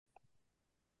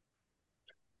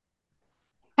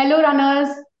Hello, runners.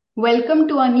 Welcome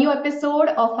to a new episode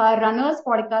of our Runners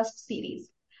podcast series.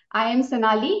 I am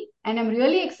Sonali, and I'm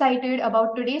really excited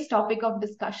about today's topic of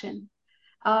discussion.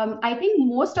 I think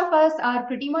most of us are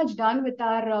pretty much done with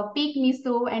our peak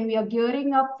miso, and we are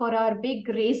gearing up for our big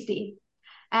race day.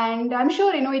 And I'm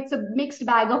sure it's a mixed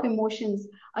bag of emotions,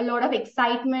 a lot of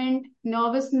excitement,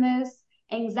 nervousness,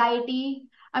 anxiety.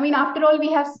 I mean, after all,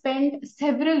 we have spent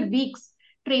several weeks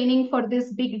training for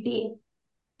this big day.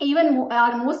 Even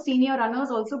our most senior runners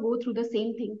also go through the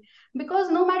same thing, because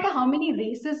no matter how many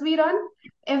races we run,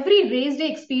 every race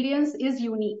day experience is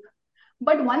unique.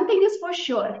 But one thing is for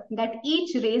sure, that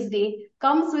each race day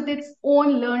comes with its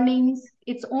own learnings,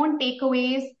 its own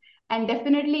takeaways, and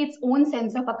definitely its own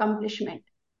sense of accomplishment.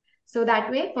 So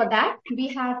that way, for that, we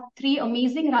have three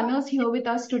amazing runners here with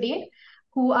us today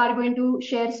who are going to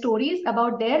share stories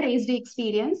about their race day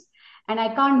experience. And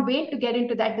I can't wait to get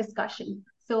into that discussion.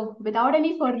 So without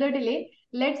any further delay,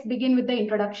 let's begin with the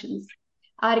introductions.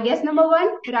 Our guest number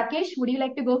one, Rakesh, would you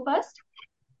like to go first?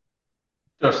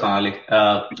 Sure, Sonali.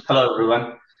 Hello,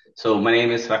 everyone. So my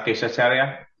name is Rakesh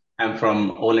Acharya. I'm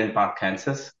from Olin Park,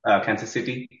 Kansas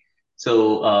City.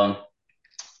 So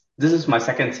this is my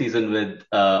second season with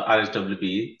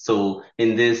RHWB. So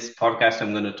in this podcast,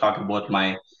 I'm going to talk about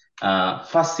my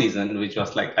first season, which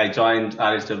was like I joined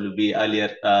RHWB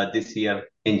earlier this year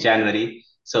in January.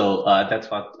 So that's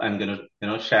what I'm going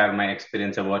to share my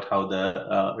experience about how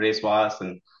the race was,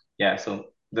 and yeah. So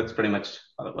that's pretty much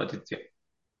all about it. Yeah.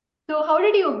 So how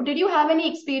did you have any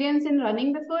experience in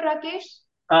running before, Rakesh?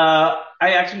 I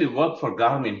actually work for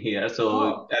Garmin here, so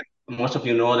Oh, most of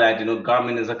you know that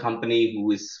Garmin is a company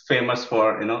who is famous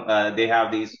for they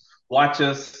have these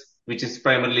watches which is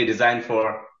primarily designed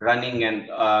for running and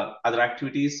other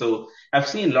activities. So I've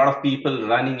seen a lot of people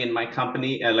running in my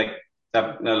company, like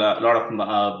a lot of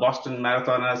Boston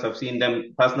marathoners. I've seen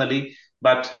them personally,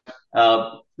 but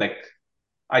like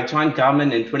I joined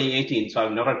Garmin in 2018, so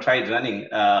I've never tried running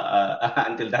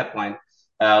until that point.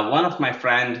 One of my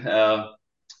friend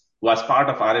was part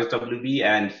of RHWB,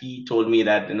 and he told me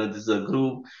that this is a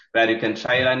group where you can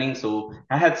try running. So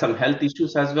I had some health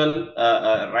issues as well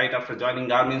right after joining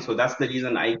Garmin, so that's the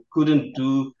reason I couldn't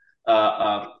do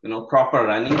proper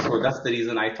running. So that's the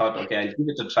reason I thought, okay, I'll give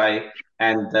it a try,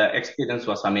 and the experience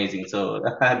was amazing. So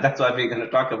that's what we're going to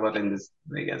talk about in this,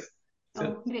 I guess. So.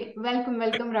 oh, great. Welcome,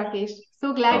 welcome, Rakesh.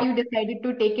 So glad Oh, you decided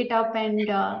to take it up and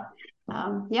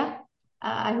yeah,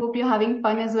 I hope you're having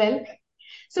fun as well.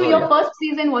 So oh your yeah. first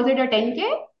season, was it a 10K?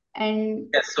 And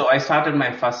Yes, so I started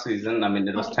my first season. I mean,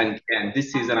 it was okay. 10K, and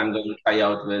this season I'm going to try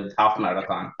out with half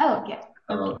marathon. Oh, okay.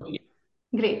 Okay. So yeah,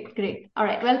 Great, great. All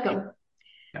right, welcome.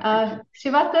 yeah, thank you.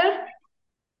 Shiva sir?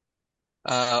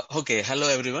 Okay, hello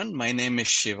everyone. My name is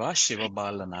Shiva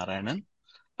Balanarayanan.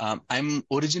 I'm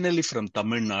originally from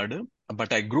Tamil Nadu,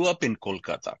 but I grew up in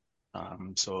Kolkata.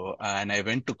 And I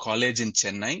went to college in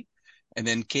Chennai and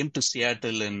then came to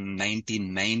Seattle in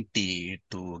 1990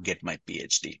 to get my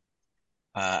PhD.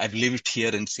 I've lived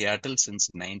here in Seattle since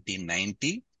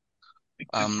 1990.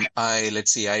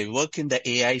 I work in the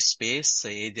AI space,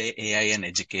 AI and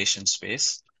education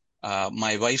space.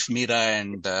 My wife Mira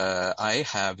and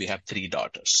we have three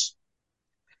daughters.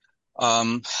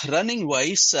 Running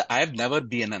wise, I've never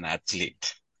been an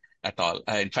athlete at all.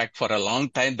 In fact, for a long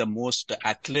time, the most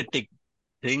athletic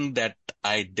thing that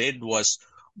I did was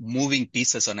moving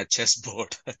pieces on a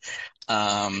chessboard.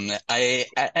 I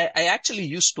actually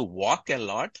used to walk a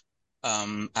lot,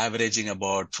 averaging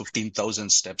about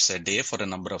 15,000 steps a day for a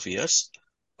number of years.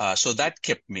 So that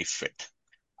kept me fit.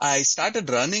 I started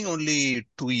running only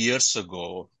 2 years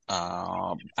ago,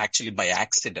 actually by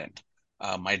accident.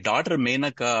 My daughter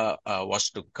Menaka was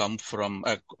to come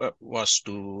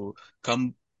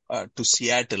to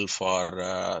Seattle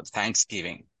for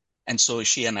Thanksgiving. And so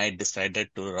she and I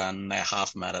decided to run a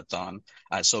half marathon.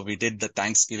 So we did the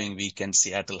Thanksgiving weekend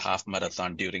Seattle half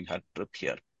marathon during her trip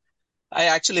here. I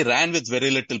actually ran with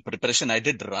very little preparation. I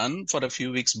did run for a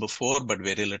few weeks before, but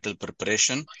very little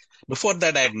preparation. Before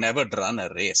that, I had never run a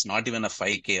race, not even a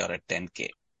 5K or a 10K.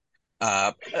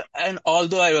 And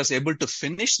although I was able to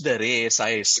finish the race,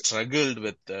 I struggled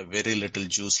with very little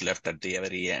juice left at the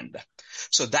very end.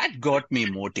 So that got me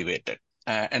motivated.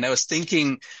 And I was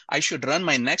thinking I should run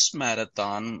my next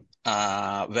marathon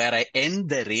where I end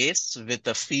the race with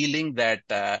a feeling that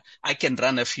I can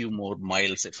run a few more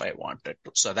miles if I wanted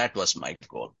to. So that was my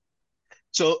goal.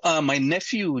 So my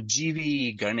nephew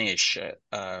GV Ganesh,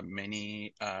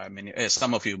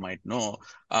 some of you might know,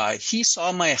 he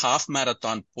saw my half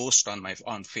marathon post on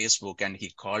Facebook and he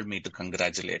called me to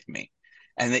congratulate me.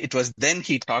 And it was then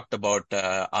he talked about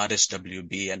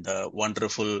RHWB and the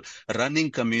wonderful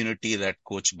running community that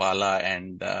Coach Bala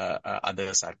and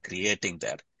others are creating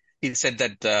there. He said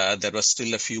that there was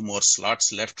still a few more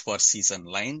slots left for season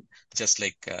 9, just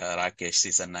like Rakesh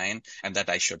season 9, and that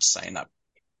I should sign up.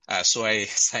 So I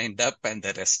signed up, and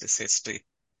the rest is history.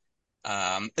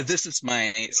 This is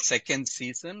my second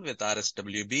season with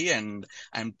RSWB, and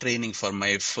I'm training for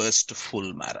my first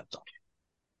full marathon.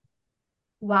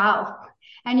 Wow.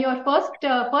 And your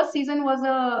first season was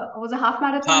a half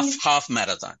marathon? Half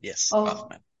marathon, yes. Oh, Half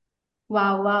marathon.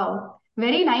 wow, wow.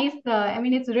 Very nice. I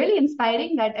mean, it's really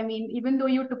inspiring that, I mean, even though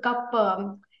you took up,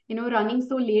 running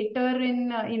so later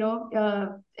in,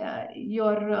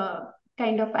 your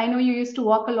kind of, I know you used to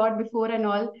walk a lot before and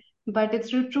all, but it's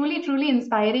truly, truly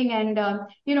inspiring. And,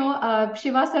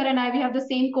 Shiva sir and I, we have the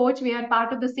same coach. We are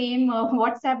part of the same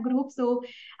WhatsApp group. So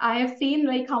I have seen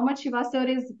like how much Shiva sir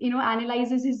is,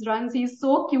 analyzes his runs. He's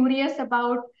so curious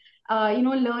about,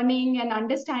 learning and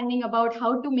understanding about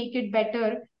how to make it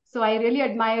better. So I really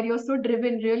admire, you're so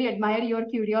driven, really admire your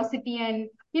curiosity and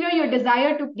your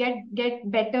desire to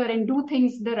get better and do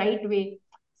things the right way.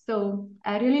 So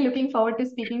really looking forward to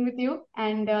speaking with you.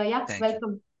 And yeah, Thank you.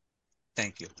 welcome.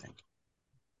 Thank you.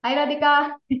 Hi,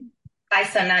 Radhika. Hi,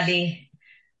 Sonali.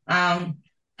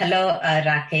 Hello,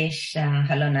 Rakesh.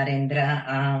 Hello,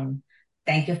 Narendra.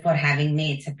 Thank you for having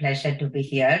me. It's a pleasure to be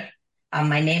here.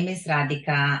 My name is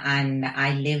Radhika, and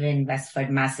I live in Westford,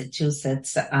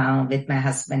 Massachusetts, with my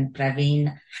husband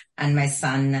Praveen and my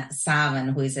son Savan,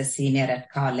 who is a senior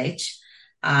at college.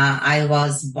 I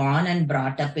was born and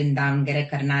brought up in Davangere,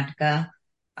 Karnataka.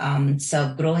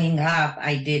 So growing up,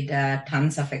 I did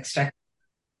tons of extra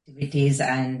activities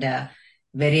and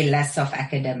very less of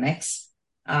academics.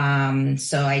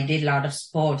 So I did a lot of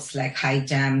sports like high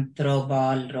jump, throw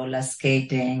ball, roller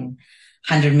skating,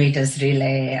 100 meters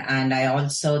relay. And I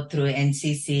also through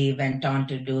NCC went on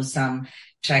to do some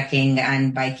trekking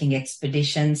and biking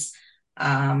expeditions.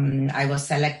 I was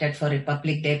selected for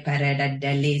Republic Day Parade at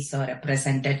Delhi, so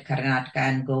represented Karnataka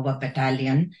and Goa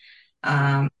battalion.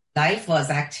 Life was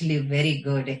actually very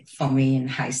good for me in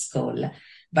high school.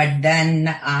 But then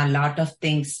a lot of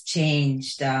things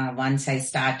changed once I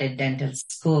started dental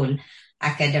school.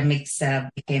 Academics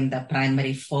became the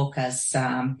primary focus,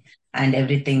 and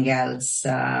everything else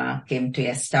came to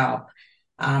a stop.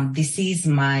 This is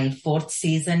my 4th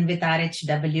season with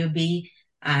RHWB,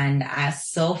 and as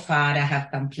so far I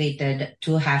have completed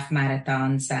 2 half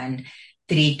marathons and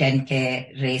 3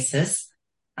 10K races.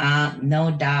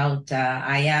 No doubt,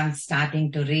 I am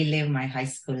starting to relive my high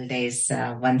school days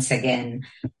once again.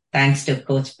 Thanks to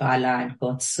Coach Bala and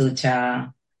Coach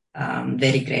Suja.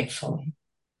 Very grateful.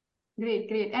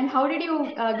 Great. And how did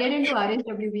you get into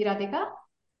RHWB, Radhika?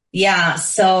 Yeah,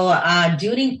 so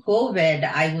during COVID,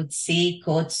 I would see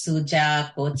Coach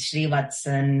Suja, Coach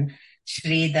Srivatsan,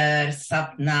 Sridhar,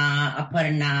 Sapna,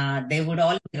 Aparna. They would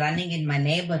all be running in my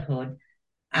neighborhood.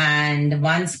 And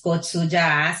once Coach Suja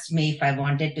asked me if I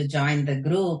wanted to join the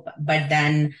group, but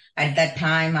then at that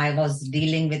time I was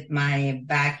dealing with my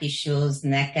back issues,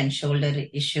 neck and shoulder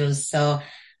issues. So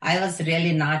I was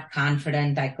really not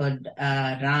confident I could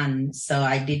run. So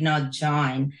I did not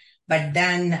join. But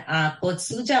then Coach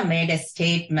Suja made a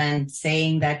statement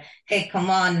saying that, hey, come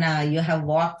on, you have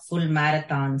walked full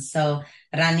marathons. So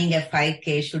running a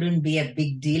 5K shouldn't be a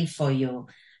big deal for you.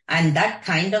 And that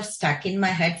kind of stuck in my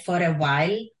head for a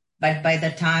while. But by the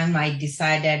time I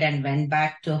decided and went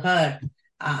back to her,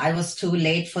 I was too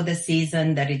late for the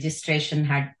season. The registration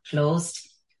had closed.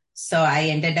 So I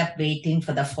ended up waiting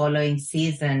for the following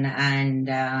season. And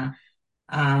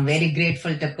very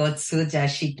grateful to Coach Suja.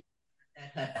 She took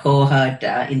her cohort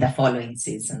in the following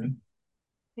season.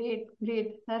 Great.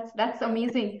 That's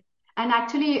amazing. And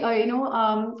actually,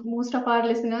 most of our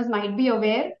listeners might be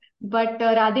aware, but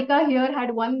Radhika here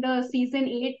had won the season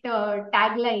 8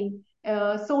 tagline,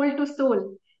 "Soul to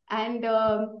Soul," and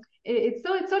it's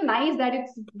so nice that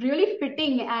it's really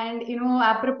fitting and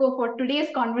apropos for today's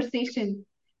conversation.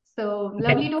 So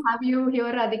lovely to have you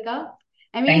here, Radhika.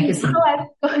 I Thank mean, you so much.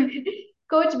 as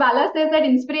Coach Bala says that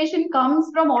inspiration comes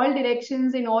from all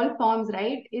directions in all forms,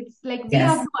 right? It's like we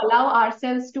have Yes. to allow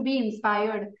ourselves to be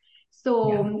inspired. So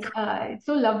Yeah. it's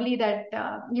so lovely that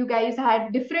you guys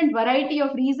had different variety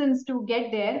of reasons to get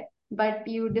there, but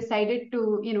you decided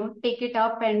to, take it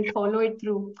up and follow it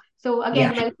through. So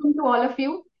again, Yeah. welcome to all of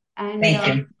you. And Thank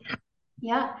you.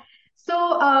 yeah. So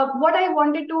what we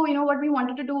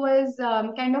wanted to do was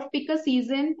kind of pick a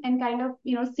season and kind of,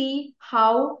 see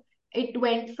how it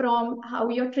went from how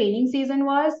your training season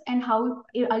was and how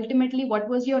ultimately what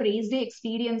was your race day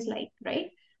experience like, right?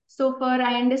 So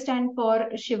I understand for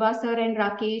Shiva sir and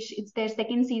Rakesh, it's their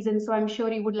second season. So I'm sure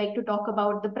you would like to talk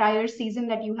about the prior season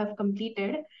that you have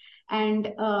completed. And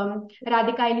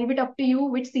Radhika, I leave it up to you.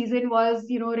 Which season was,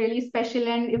 really special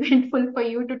and eventful for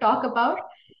you to talk about?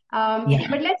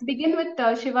 But let's begin with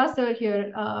Shiva sir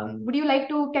here. Would you like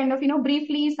to kind of,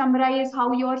 briefly summarize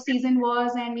how your season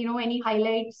was and, any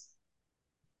highlights?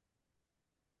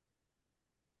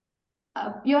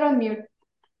 You're on mute.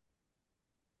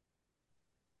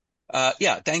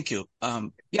 Yeah, thank you.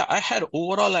 I had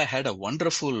a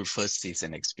wonderful first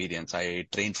season experience. I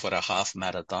trained for a half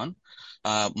marathon.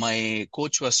 My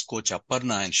coach was Coach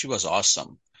Aparna, and she was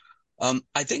awesome.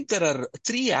 I think there are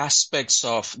three aspects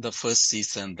of the first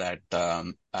season that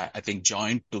I think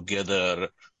joined together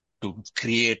to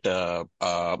create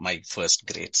my first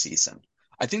great season.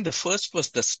 I think the first was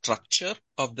the structure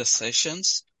of the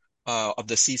sessions of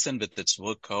the season with its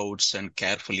workouts and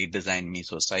carefully designed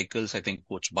mesocycles. I think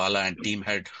Coach Bala and team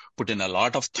had put in a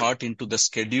lot of thought into the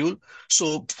schedule.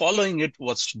 So following it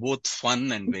was both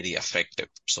fun and very effective.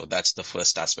 So that's the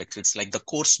first aspect. It's like the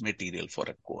course material for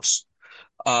a course.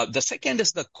 The second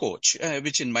is the coach,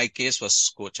 which in my case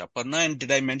was Coach Aparna. And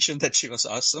did I mention that she was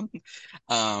awesome?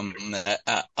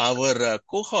 Our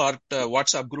cohort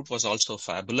WhatsApp group was also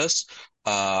fabulous.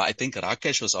 I think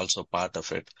Rakesh was also part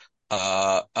of it.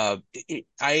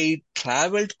 I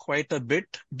traveled quite a bit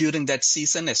during that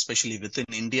season, especially within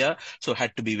India, so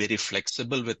had to be very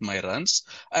flexible with my runs.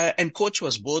 And coach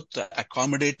was both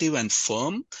accommodative and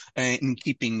firm in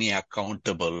keeping me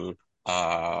accountable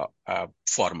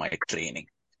for my training.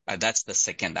 That's the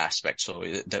second aspect. So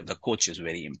the coach is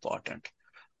very important.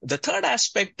 The third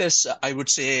aspect is, I would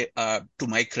say, to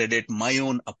my credit, my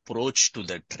own approach to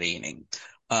the training.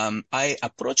 I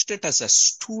approached it as a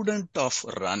student of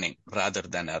running rather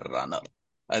than a runner.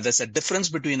 There's a difference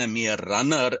between a mere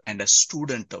runner and a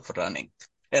student of running.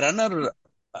 A runner,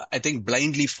 I think,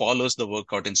 blindly follows the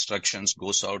workout instructions,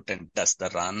 goes out and does the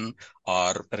run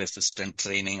or resistant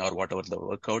training or whatever the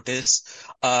workout is.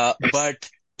 But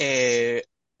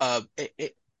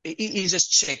he just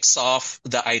checks off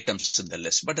the items in the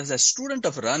list. But as a student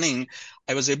of running,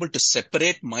 I was able to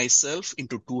separate myself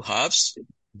into two halves.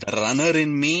 The runner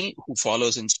in me who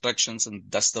follows instructions and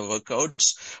does the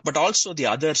workouts, but also the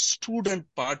other student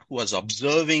part who was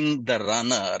observing the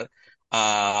runner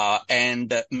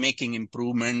and making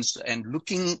improvements and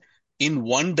looking in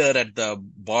wonder at the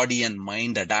body and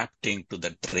mind adapting to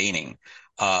the training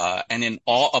and in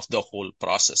awe of the whole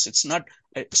process. It's not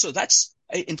so that's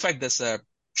in fact there's a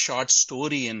short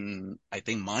story in I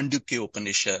think Mandukya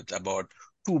Upanishad about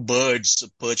two birds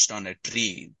perched on a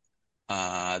tree.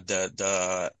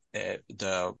 The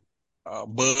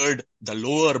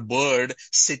lower bird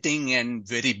sitting and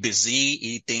very busy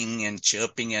eating and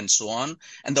chirping and so on.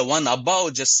 And the one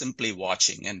above just simply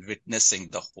watching and witnessing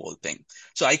the whole thing.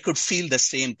 So I could feel the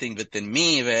same thing within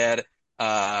me where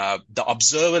the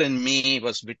observer in me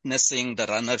was witnessing the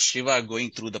runner Shiva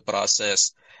going through the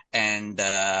process and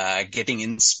getting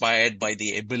inspired by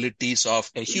the abilities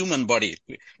of a human body.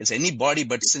 It's any body,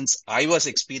 but since I was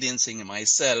experiencing it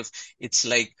myself, it's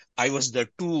like I was the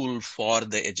tool for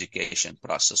the education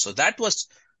process. So that was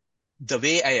the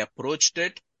way I approached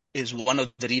it, is one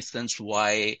of the reasons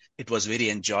why it was very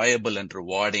enjoyable and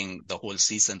rewarding the whole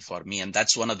season for me. And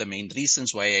that's one of the main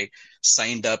reasons why I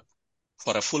signed up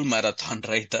for a full marathon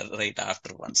right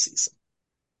after one season.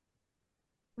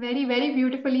 Very, very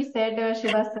beautifully said,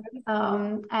 Shiva sir.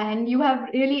 And you have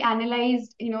really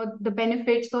analyzed, the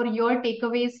benefits or your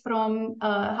takeaways from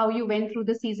how you went through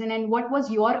the season and what was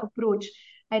your approach.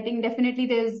 I think definitely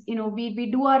there's,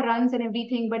 we do our runs and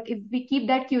everything, but if we keep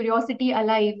that curiosity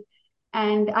alive,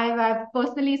 and I've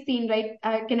personally seen, right,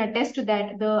 I can attest to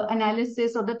that, the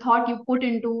analysis or the thought you put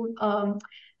into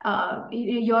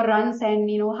your runs and,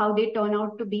 how they turn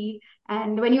out to be.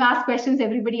 And when you ask questions,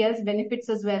 everybody else benefits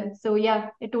as well. So yeah,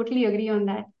 I totally agree on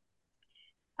that.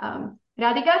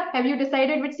 Radhika, have you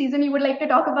decided which season you would like to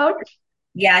talk about?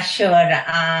 Yeah, sure.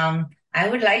 I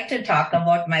would like to talk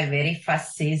about my very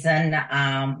first season,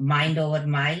 Mind Over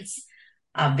Miles,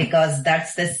 because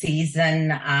that's the season,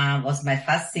 was my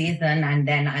first season. And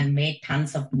then I made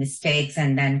tons of mistakes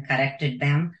and then corrected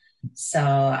them.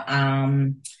 So,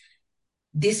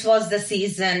 this was the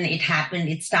season it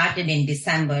started in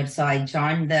December. So I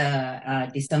joined the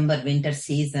December winter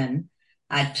season.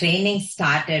 Training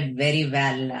started very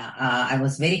well. I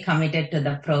was very committed to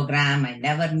the program. I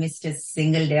never missed a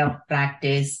single day of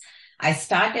practice. I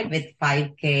started with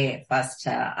 5K first.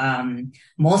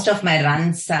 Most of my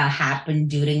runs happened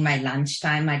during my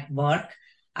lunchtime at work.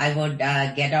 I would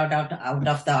get out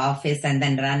of the office and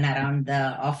then run around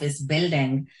the office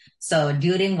building. So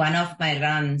during one of my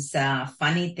runs,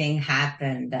 funny thing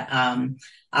happened.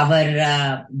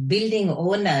 Our building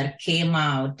owner came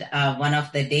out one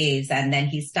of the days, and then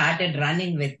he started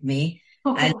running with me.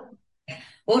 And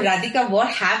oh, Radhika, what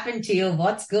happened to you?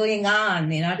 What's going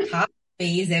on? Talk to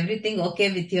me. Is everything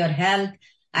okay with your health?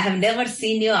 I have never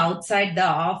seen you outside the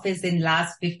office in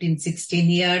last 15, 16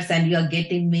 years, and you're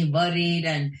getting me worried.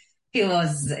 And he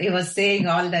was saying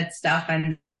all that stuff,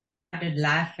 and I started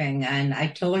laughing. And I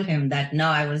told him that no,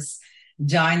 I was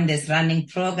joined this running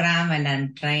program and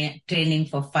I'm training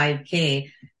for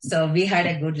 5K. So we had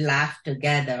a good laugh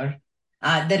together.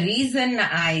 The reason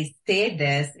I say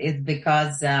this is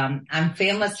because I'm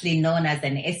famously known as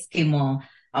an Eskimo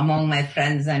among my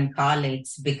friends and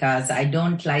colleagues, because I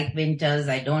don't like winters.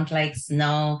 I don't like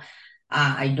snow.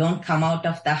 I don't come out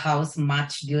of the house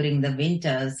much during the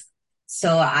winters.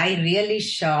 So I really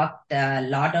shocked a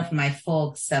lot of my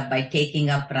folks by taking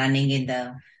up running in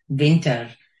the winter.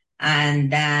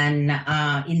 And then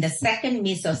in the second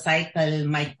mesocycle,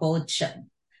 my coach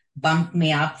bumped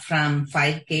me up from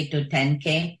 5K to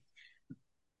 10K.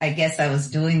 I guess I was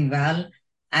doing well.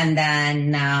 And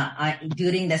then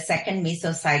during the second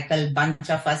mesocycle, bunch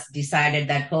of us decided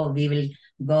that, we will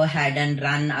go ahead and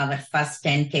run our first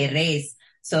 10K race.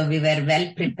 So we were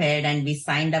well prepared and we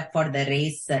signed up for the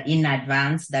race in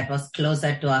advance. That was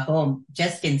closer to our home,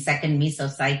 just in second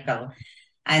mesocycle.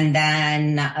 And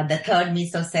then the third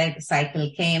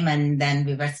mesocycle came, and then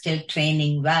we were still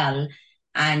training well.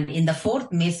 And in the fourth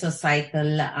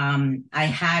mesocycle, I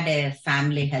had a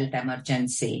family health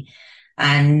emergency.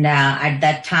 And at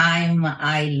that time,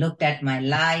 I looked at my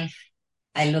life.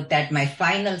 I looked at my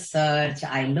final search.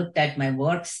 I looked at my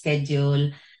work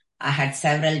schedule. I had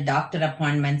several doctor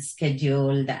appointments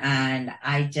scheduled. And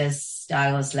I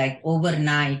was like,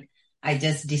 overnight, I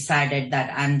just decided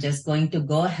that I'm just going to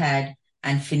go ahead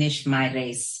and finish my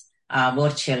race,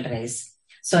 virtual race.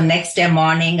 So next day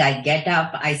morning, I get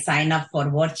up, I sign up for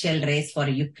virtual race for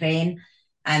Ukraine.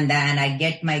 And then I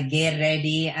get my gear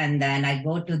ready, and then I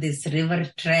go to this river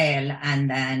trail, and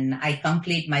then I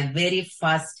complete my very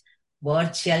first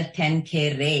virtual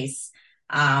 10K race.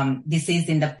 This is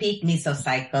in the peak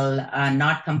mesocycle,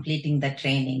 not completing the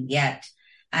training yet.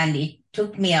 And it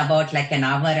took me about like an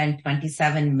hour and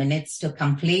 27 minutes to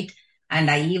complete. And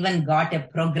I even got a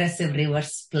progressive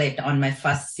reverse split on my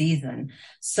first season.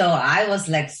 So I was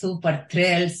like super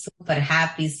thrilled, super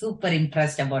happy, super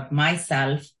impressed about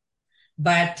myself.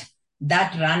 But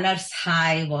that runner's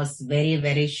high was very,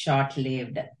 very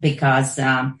short-lived, because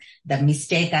the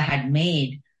mistake I had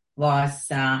made was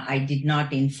I did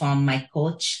not inform my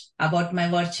coach about my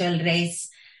virtual race.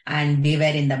 And we were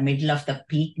in the middle of the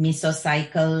peak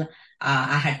mesocycle.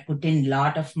 I had put in a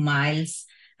lot of miles.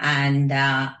 And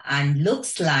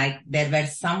looks like there were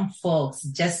some folks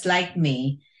just like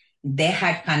me. They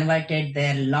had converted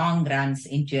their long runs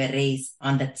into a race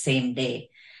on that same day.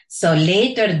 So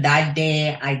later that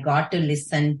day, I got to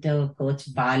listen to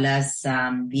Coach Bala's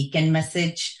weekend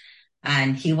message,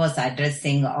 and he was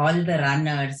addressing all the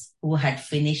runners who had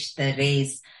finished the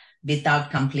race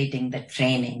without completing the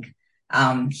training.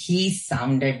 He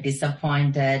sounded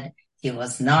disappointed. He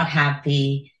was not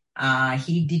happy.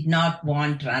 He did not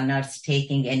want runners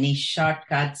taking any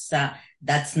shortcuts.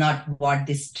 That's not what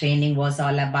this training was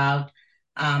all about.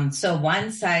 So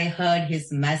once I heard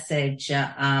his message,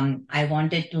 I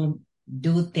wanted to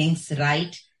do things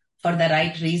right for the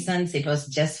right reasons. It was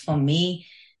just for me.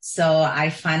 So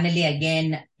I finally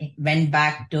again went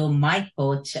back to my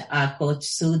coach, Coach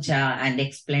Suja, and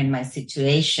explained my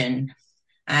situation.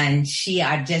 And she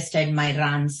adjusted my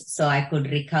runs so I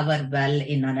could recover well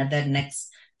in another next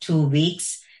 2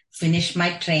 weeks, finish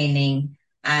my training.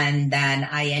 And then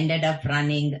I ended up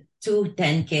running 2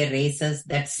 10K races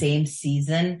that same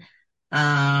season,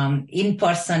 in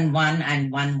person one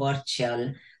and one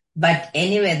virtual. But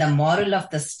anyway, the moral of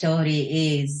the story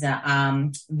is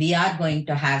we are going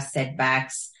to have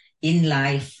setbacks in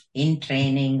life, in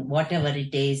training, whatever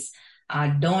it is.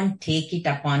 Don't take it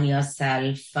upon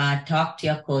yourself. Talk to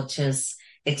your coaches,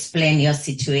 explain your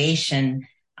situation,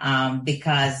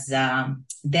 because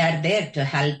they are there to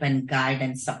help and guide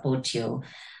and support you.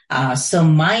 So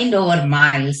mind over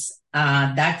miles,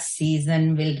 that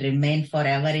season will remain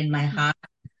forever in my heart,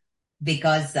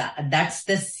 because that's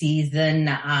the season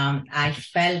I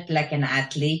felt like an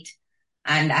athlete.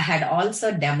 And I had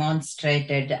also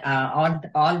demonstrated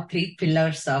all 3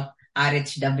 pillars of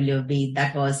RHWB.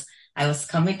 That was, I was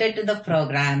committed to the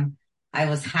program. I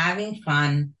was having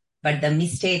fun, but the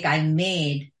mistake I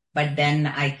made but then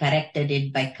I corrected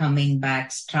it by coming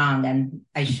back strong, and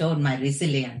I showed my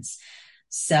resilience.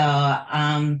 So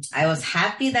I was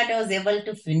happy that I was able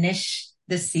to finish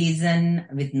the season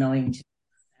with no injury.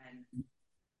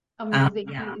 Amazing,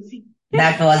 Yeah, amazing.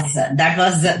 that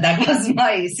was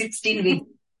my 16-week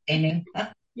training.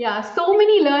 Yeah, so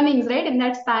many learnings, right? In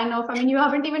that span of, I mean, you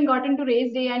haven't even gotten to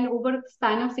race day, and over a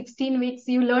span of 16 weeks,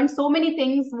 you learned so many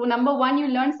things. Number one, you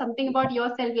learned something about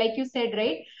yourself, like you said,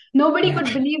 right? Nobody Yeah,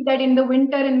 could believe that in the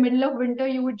winter, in middle of winter,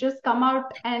 you would just come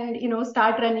out and,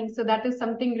 start running. So that is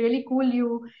something really cool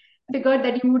you figured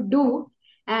that you would do.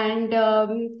 And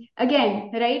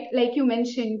again, right, like you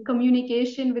mentioned,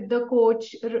 communication with the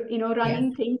coach, yeah,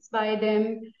 running things by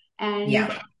them. And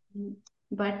yeah,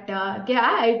 but yeah,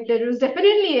 there was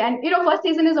definitely, and first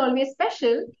season is always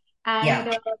special, and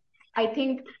yeah. I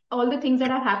think all the things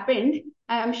that have happened,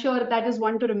 I'm sure that is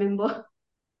one to remember.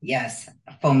 Yes,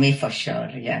 for me, for sure.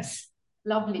 Yes.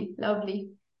 Lovely, lovely.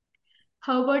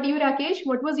 How about you, Rakesh?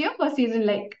 What was your first season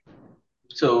like?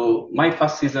 So my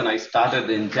first season I started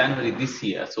in January this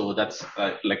year. So that's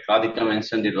like Radhika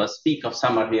mentioned, it was peak of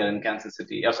summer here in Kansas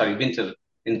City. Oh, sorry, winter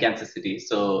in Kansas City.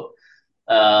 So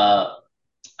uh,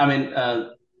 I mean,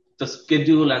 the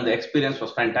schedule and the experience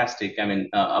was fantastic. I mean,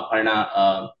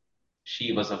 Aparna,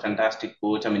 she was a fantastic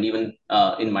coach. I mean, even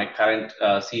in my current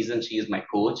season, she is my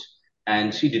coach,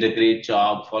 and she did a great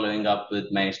job following up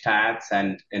with my stats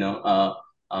and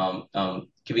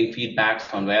giving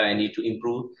feedbacks on where I need to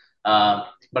improve.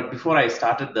 But before I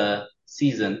started the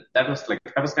season, that was like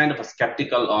I was kind of a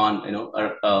skeptical on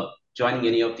joining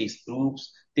any of these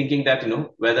groups, thinking that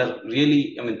whether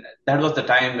really, I mean, that was the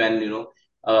time when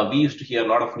we used to hear a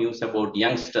lot of news about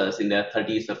youngsters in their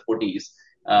 30s or 40s.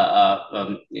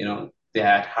 They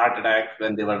had heart attack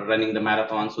when they were running the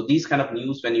marathon. So these kind of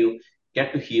news when you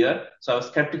get to hear. So I was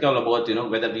skeptical about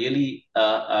whether really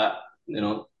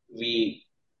we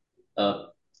uh,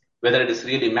 whether it is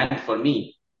really meant for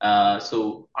me.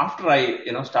 So after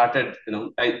I started,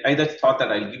 I just thought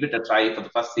that I'll give it a try for the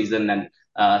first season and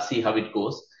see how it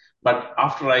goes. But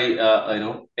after I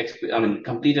I mean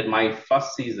completed my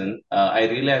first season, I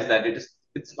realized that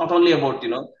it's not only about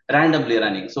randomly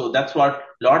running. So that's what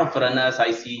a lot of runners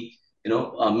I see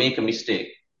make a mistake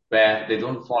where they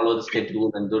don't follow the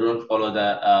schedule and they don't follow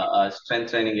the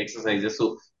strength training exercises.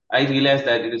 So I realized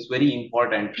that it is very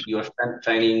important your strength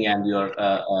training and your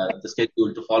the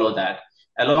schedule to follow that.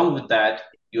 Along with that,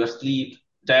 your sleep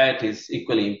diet is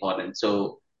equally important.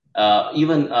 So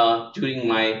even during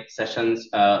my sessions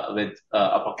with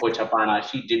Coach Aparna,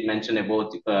 she did mention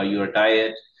about your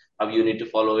diet, how you need to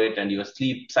follow it, and your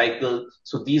sleep cycle.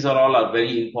 So these are all are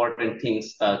very important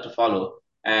things to follow,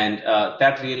 and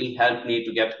that really helped me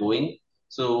to get going.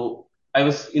 So I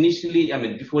was initially, I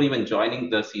mean, before even joining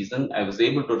the season, I was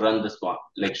able to run this one,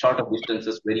 like shorter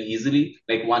distances very easily,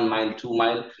 like 1 mile, 2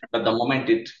 mile. But the moment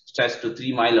it stretched to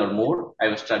 3 mile or more, I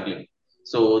was struggling.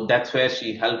 So that's where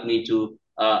she helped me to,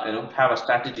 have a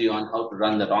strategy on how to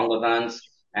run the longer runs.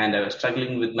 And I was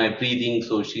struggling with my breathing.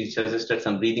 So she suggested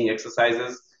some breathing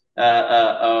exercises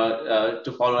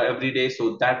to follow every day.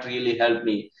 So that really helped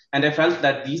me. And I felt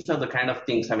that these are the kind of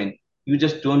things, I mean, you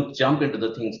just don't jump into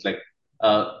the things like,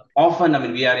 often, I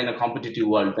mean, we are in a competitive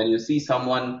world. When you see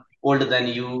someone older than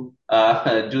you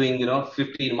doing,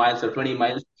 15 miles or 20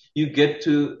 miles, you get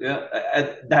to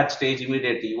at that stage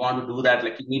immediately. You want to do that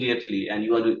like immediately, and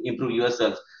you want to improve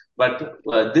yourself. But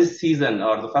this season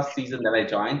or the first season that I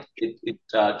joined, it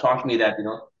taught me that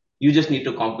you just need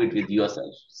to compete with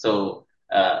yourself. So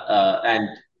and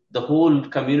the whole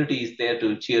community is there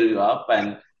to cheer you up,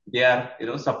 and they are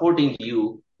supporting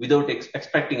you without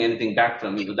expecting anything back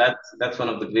from you. That's one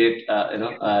of the great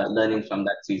learnings from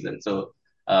that season. So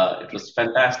it was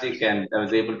fantastic, and I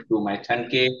was able to do my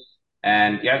 10K.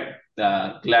 And yeah,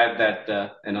 glad that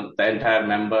the entire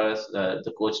members,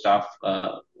 the coach staff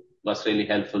was really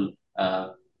helpful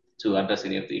to address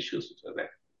any of the issues which were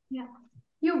there. Yeah.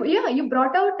 You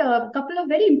brought out a couple of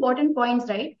very important points,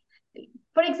 right?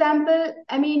 For example,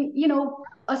 I mean,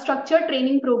 a structured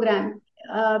training program,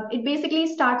 it basically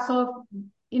starts off,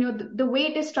 the way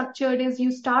it is structured is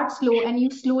you start slow and you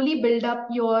slowly build up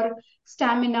your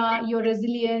stamina, your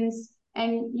resilience,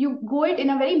 and you go it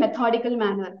in a very methodical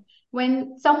manner.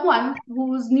 When someone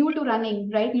who's new to running,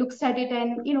 right, looks at it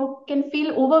and, can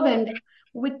feel overwhelmed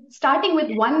with starting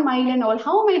with 1 mile and all,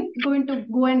 how am I going to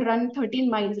go and run 13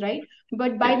 miles, right?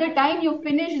 But by Yeah. the time you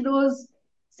finish those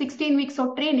 16 weeks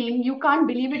of training, you can't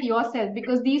believe it yourself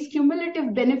because these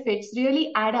cumulative benefits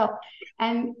really add up.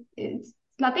 And it's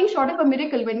nothing short of a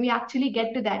miracle when we actually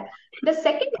get to that. The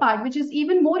second part, which is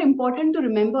even more important to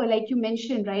remember, like you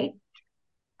mentioned, right?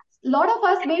 a lot of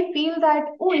us may feel that,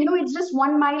 oh, it's just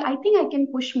 1 mile. I think I can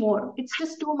push more. It's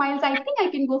just 2 miles. I think I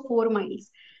can go 4 miles,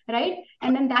 right?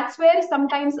 And then that's where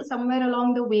sometimes somewhere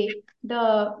along the way,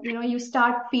 you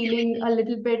start feeling a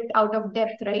little bit out of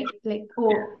depth, right? Like,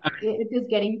 oh, Yeah, it is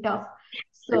getting tough.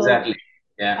 So, exactly.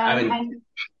 Yeah, I and, mean, and,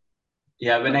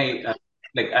 yeah, when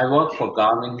I work for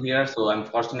Garmin here, so I'm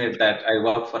fortunate that I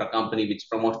work for a company which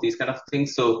promotes these kind of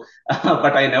things. So,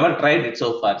 but I never tried it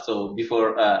so far. So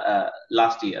before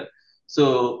last year,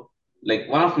 so like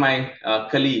one of my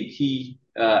colleague, he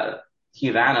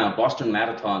ran a Boston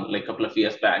Marathon like a couple of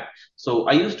years back. So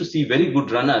I used to see very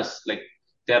good runners, like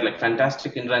they're like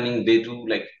fantastic in running. They do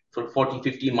like for 40,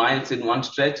 50 miles in one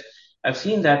stretch. I've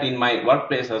seen that in my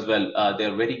workplace as well.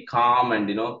 They're very calm and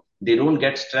they don't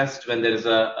get stressed when there is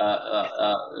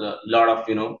a lot of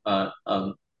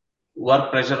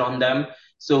work pressure on them.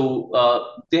 So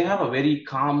they have a very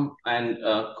calm and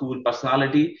cool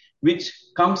personality, which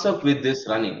comes up with this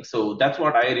running. So that's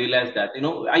what I realized that,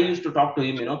 I used to talk to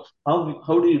him,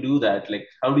 how do you do that? Like,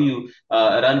 how do you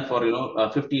run for,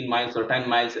 15 miles or 10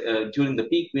 miles during the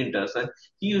peak winters? And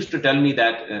he used to tell me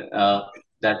that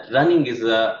running is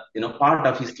a, part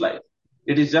of his life.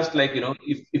 It is just like,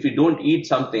 if we don't eat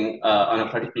something on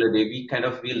a particular day, we kind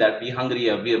of feel that we're hungry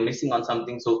or we are missing on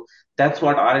something. So that's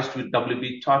what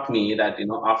RHWB taught me, that,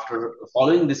 after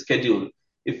following the schedule,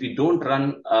 if we don't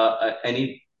run on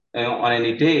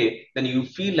any day, then you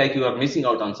feel like you are missing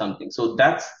out on something. So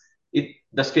that's it.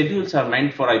 The schedules are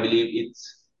meant for, I believe,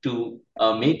 it's to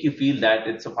make you feel that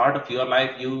it's a part of your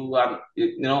life. You are,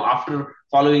 after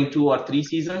following 2 or 3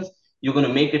 seasons, you're going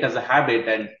to make it as a habit,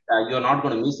 and you're not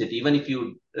going to miss it, even if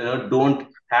you don't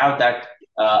have that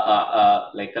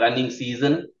like running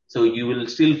season. So you will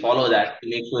still follow that to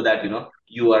make sure that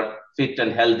you are fit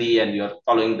and healthy, and you're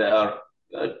following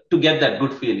to get that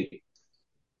good feeling.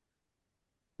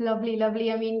 Lovely,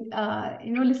 lovely. I mean,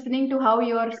 listening to how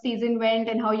your season went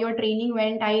and how your training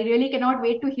went, I really cannot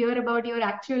wait to hear about your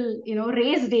actual,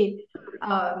 race day.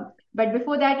 But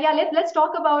before that, yeah, let's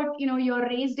talk about, your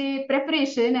race day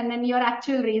preparation and then your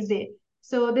actual race day.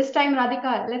 So this time,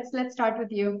 Radhika, let's start with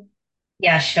you.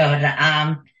 Yeah, sure.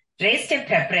 Race day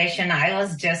preparation, I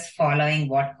was just following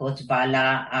what Coach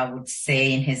Bala would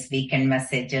say in his weekend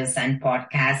messages and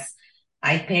podcasts.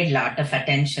 I paid a lot of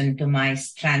attention to my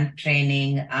strength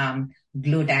training,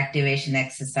 glute activation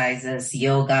exercises,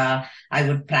 yoga. I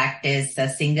would practice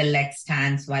single leg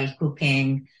stands while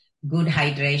cooking, good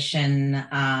hydration,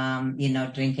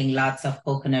 drinking lots of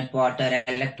coconut water,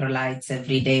 electrolytes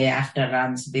every day after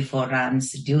runs, before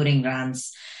runs, during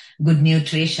runs, good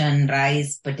nutrition,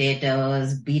 rice,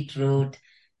 potatoes, beetroot.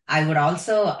 I would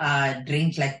also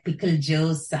drink like pickle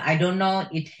juice. I don't know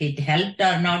if it helped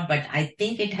or not, but I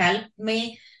think it helped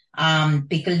me.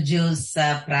 Pickle juice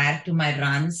prior to my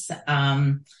runs.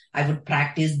 I would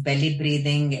practice belly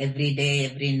breathing every day,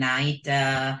 every night,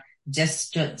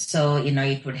 so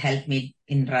it would help me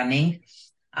in running.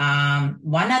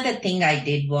 One other thing I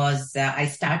did was I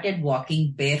started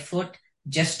walking barefoot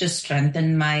just to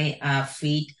strengthen my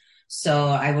feet. So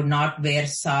I would not wear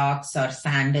socks or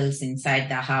sandals inside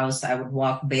the house. I would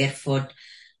walk barefoot.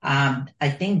 I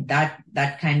think that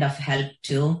kind of helped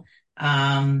too.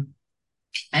 And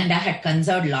I had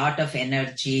conserved a lot of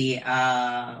energy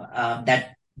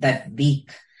that week.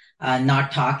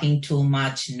 Not talking too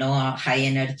much, no high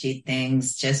energy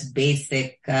things, just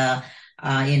basic,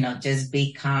 just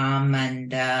be calm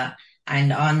and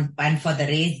for the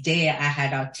race day, I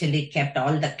had actually kept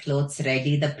all the clothes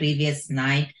ready the previous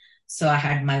night. So I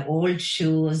had my old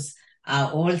shoes,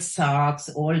 old socks,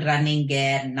 old running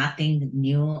gear, nothing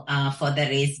new for the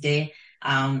race day.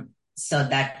 So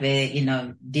that way,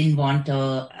 didn't want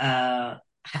to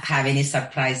have any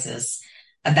surprises.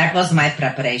 That was my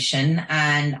preparation.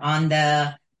 And on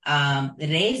the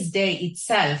race day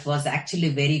itself was actually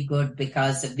very good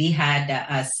because we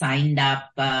had signed up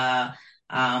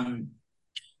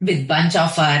with bunch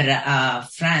of our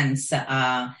friends.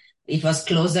 It was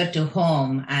closer to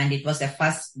home, and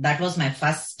that was my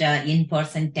first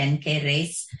in-person 10K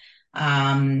race.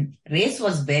 Race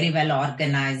was very well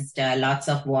organized, lots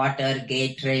of water,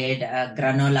 Gatorade,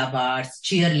 granola bars,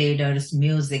 cheerleaders,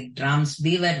 music, drums.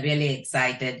 We were really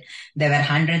excited. There were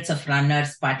hundreds of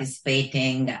runners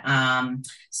participating.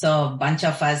 So a bunch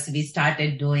of us, we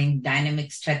started doing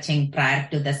dynamic stretching prior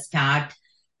to the start.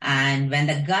 And when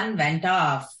the gun went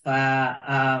off,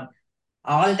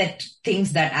 all the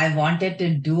things that I wanted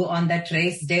to do on that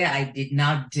race day, I did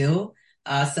not do.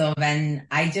 So when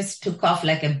I just took off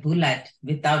like a bullet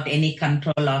without any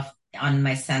control on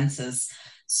my senses.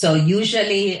 So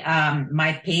usually,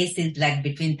 my pace is like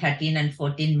between 13 and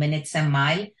 14 minutes a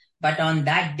mile. But on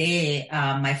that day,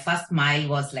 my first mile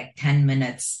was like 10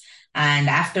 minutes. And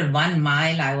after 1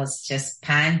 mile, I was just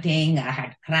panting. I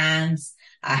had cramps.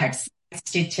 I had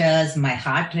stitches. My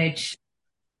heart rate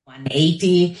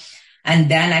 180. And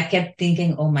then I kept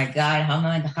thinking, oh my God, how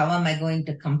am I going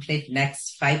to complete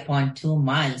next 5.2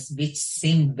 miles, which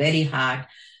seemed very hard.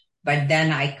 But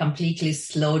then I completely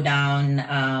slowed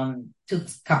down, took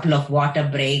a couple of water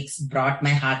breaks, brought my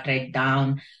heart rate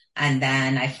down, and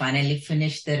then I finally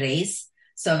finished the race.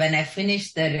 So when I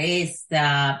finished the race,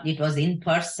 it was in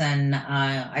person.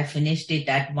 I finished it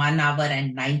at 1 hour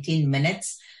and 19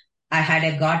 minutes. I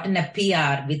had gotten a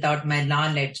PR without my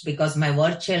knowledge because my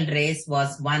virtual race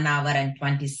was 1 hour and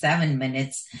 27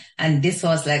 minutes. And this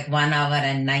was like 1 hour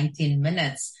and 19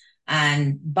 minutes.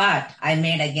 But I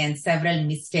made again several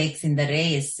mistakes in the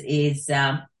race.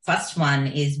 First one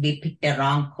is we picked a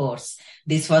wrong course.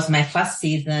 This was my first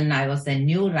season. I was a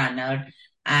new runner,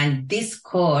 and this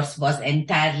course was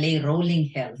entirely rolling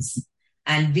hills,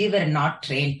 and we were not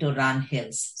trained to run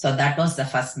hills. So that was the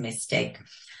first mistake.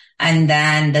 And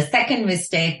then the second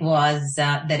mistake was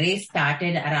the race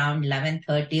started around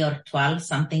 11:30 or 12,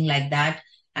 something like that.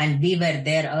 And we were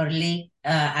there early,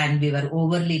 and we were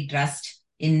overly dressed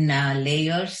in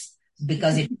layers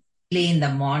because it was early in the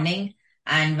morning.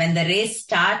 And when the race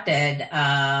started,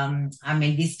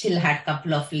 we still had a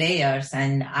couple of layers,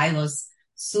 and I was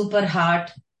super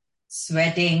hot,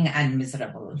 sweating, and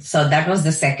miserable. So that was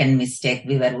the second mistake.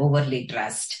 We were overly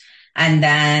dressed. And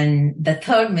then the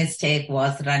third mistake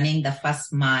was running the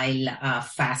first mile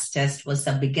fastest was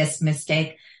the biggest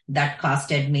mistake that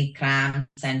costed me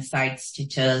cramps and side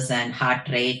stitches and heart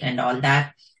rate and all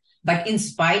that. But in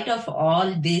spite of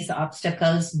all these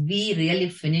obstacles, we really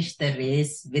finished the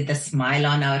race with a smile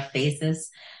on our faces,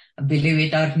 believe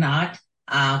it or not.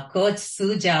 Coach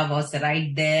Suja was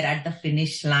right there at the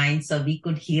finish line, so we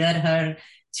could hear her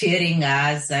cheering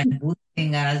us and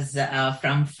boosting us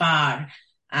from far.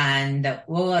 And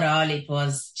overall, it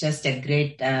was just a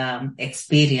great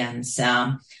experience.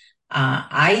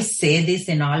 I say this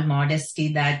in all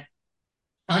modesty that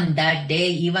on that day,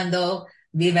 even though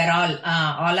we were all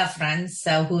our friends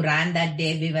who ran that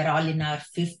day, we were all in our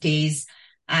 50s,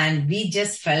 and we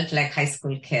just felt like high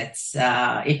school kids.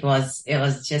 It was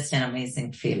just an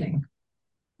amazing feeling.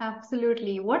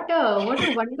 Absolutely. What a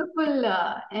wonderful,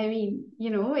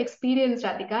 experience,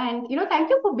 Radhika. And, thank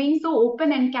you for being so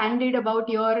open and candid about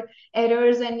your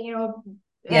errors and,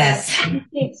 Yes.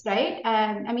 mistakes, right?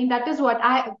 And that is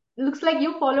looks like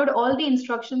you followed all the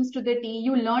instructions to the T.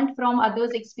 You learned from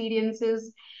others'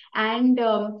 experiences and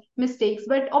mistakes.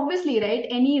 But obviously, right,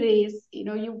 any race,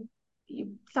 you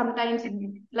sometimes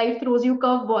life throws you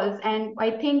curveballs. And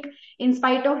I think in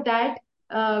spite of that,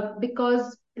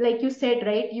 because like you said,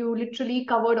 right, you literally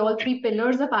covered all three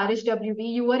pillars of RHWB.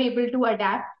 You were able to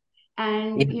adapt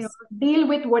and Yes. deal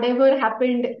with whatever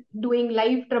happened, doing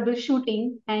live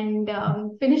troubleshooting and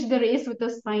finish the race with a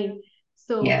smile.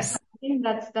 So Yes. I think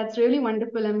that's really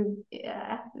wonderful, and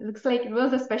looks like it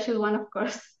was a special one, of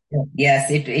course. Yes,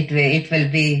 it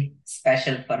will be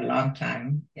special for a long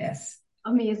time. Yes.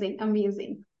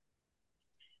 Amazing.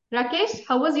 Rakesh,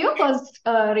 how was your first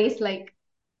race like?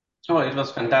 Oh, it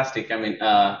was fantastic.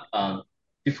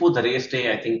 Before the race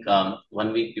day, I think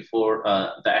 1 week before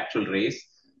the actual race,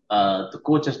 the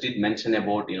coaches did mention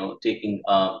about taking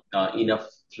enough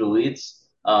fluids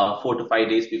 4 to 5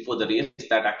 days before the race.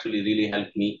 That actually really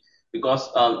helped me because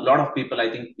a lot of people, I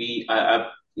think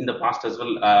in the past as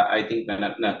well. I think when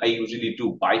I usually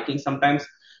do biking sometimes,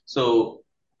 so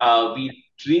we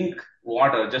drink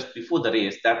water just before the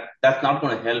race. That's not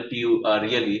going to help you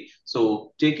really.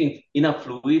 So taking enough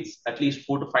fluids at least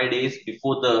 4 to 5 days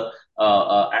before the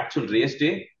actual race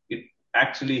day, it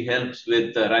actually helps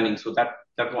with the running. So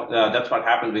that's what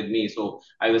happened with me. So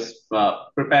I was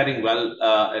preparing well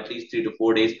at least 3 to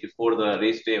 4 days before the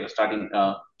race day. I was starting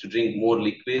to drink more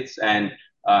liquids, and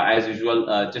as usual,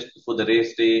 just before the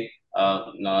race day,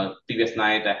 previous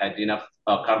night I had enough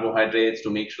carbohydrates to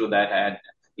make sure that I had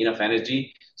enough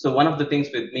energy. So one of the things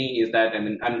with me is that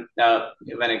when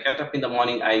I get up in the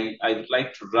morning, I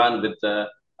like to run with the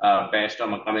bare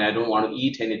stomach. I don't want to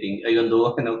eat anything, even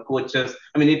though coaches.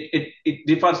 It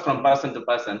differs from person to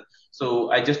person.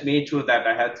 So I just made sure that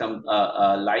I had some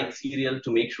light cereal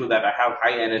to make sure that I have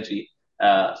high energy.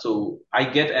 So I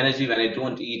get energy when I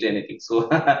don't eat anything. So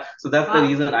so that's the Wow.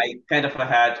 reason I kind of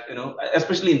had,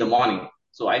 especially in the morning.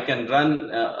 So I can run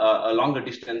longer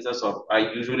distances, or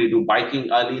I usually do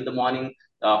biking early in the morning,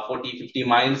 40, 50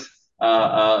 miles.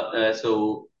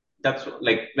 So that's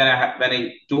like when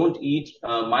I don't eat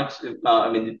much.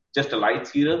 Just a light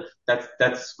cereal.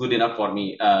 That's good enough for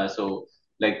me. So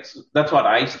that's what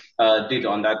I did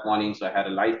on that morning. So I had a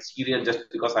light cereal just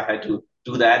because I had to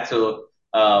do that. So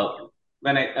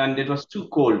and it was too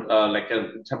cold,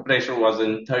 temperature was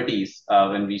in 30s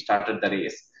when we started the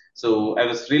race. So I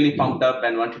was really pumped up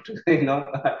and wanted to,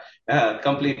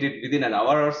 complete it within an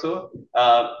hour or so.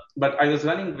 But I was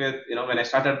running with, when I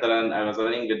started the run, I was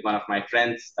running with one of my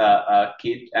friends'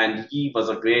 kid, and he was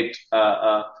a great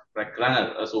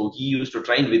runner. So he used to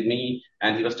train with me,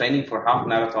 and he was training for half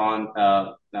marathon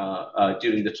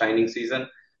during the training season.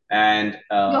 And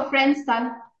Your friend's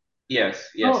son? yes,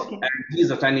 yes. Oh, okay. And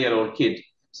he's a 10-year-old kid.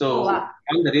 Oh, So wow.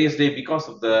 on the race day, because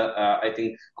of the, I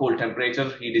think, cold temperature,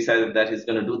 he decided that he's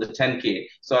going to do the 10K.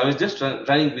 So I was just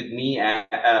running with me, and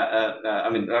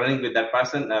running with that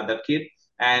person, that kid.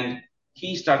 And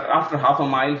he started, after half a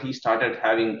mile, he started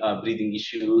having breathing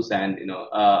issues, and,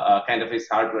 kind of his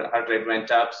heart rate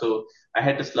went up. So I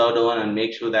had to slow down and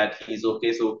make sure that he's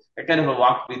okay. So I kind of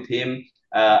walked with him,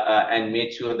 and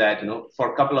made sure that,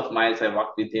 for a couple of miles, I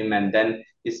walked with him, and then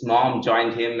his mom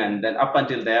joined him, and then up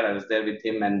until there I was there with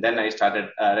him, and then I started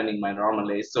running my normal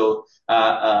race. So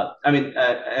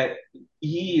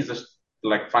he is a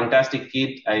fantastic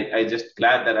kid. I'm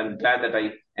glad that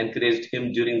I encouraged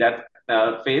him during that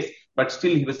phase, but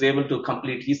still he was able to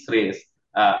complete his race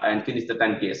and finish the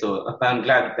 10K. So I'm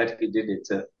glad that he did it.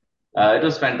 So, it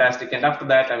was fantastic. And after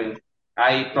that,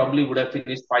 I probably would have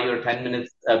finished 5 or 10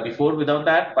 minutes before without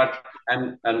that, but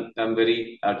I'm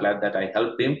very glad that I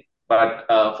helped him. But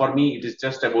for me, it is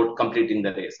just about completing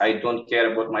the race. I don't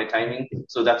care about my timing.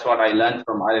 So that's what I learned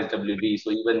from RHWB.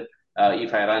 So even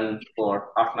if I run for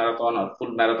half marathon or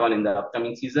full marathon in the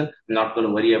upcoming season, I'm not going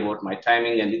to worry about my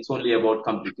timing, and it's only about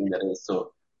completing the race.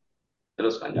 So it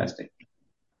was fantastic.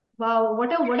 Wow,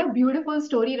 what a beautiful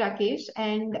story, Rakesh.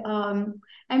 And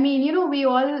I mean, we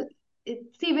all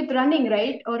see with running,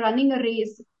 right? Or running a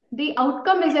race, the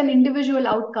outcome is an individual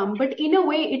outcome, but in a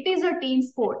way, it is a team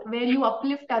sport where you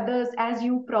uplift others as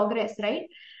you progress, right?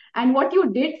 And what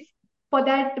you did for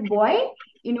that boy,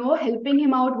 helping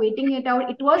him out, waiting it out,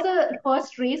 it was a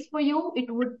first race for you.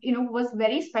 It would, was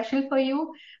very special for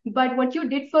you. But what you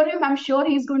did for him, I'm sure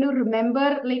he's going to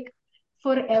remember like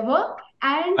forever.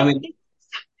 And I mean,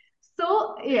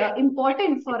 so yeah,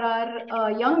 important for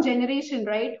our young generation,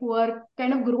 right, who are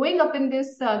kind of growing up in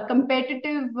this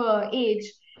competitive age,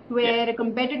 yeah. where a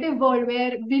competitive world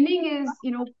where winning is,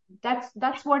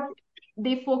 that's what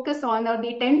they focus on, or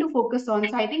they tend to focus on.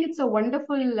 So I think it's a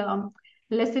wonderful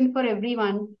lesson for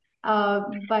everyone.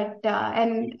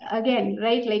 And again,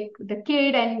 right, like the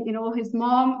kid and his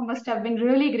mom must have been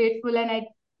really grateful, and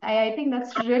I think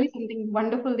that's really something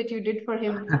wonderful that you did for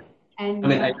him. And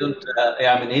I don't.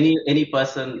 Yeah, any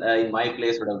person in my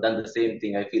place would have done the same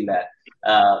thing. I feel that.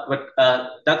 But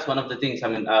that's one of the things.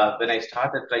 When I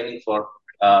started training for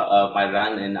my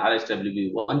run in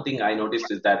RHWB, one thing I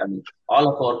noticed is that all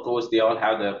of our coaches, they all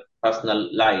have their personal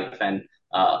life, and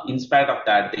in spite of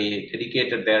that, they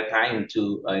dedicated their time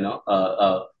to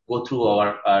go through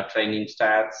our training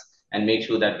stats and make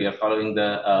sure that we are following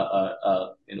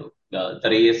the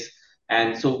race.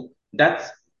 And so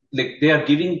that's like they are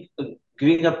giving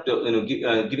up to,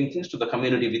 giving things to the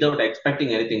community without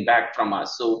expecting anything back from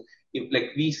us. So if,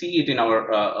 like, we see it in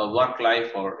our work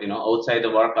life, or outside the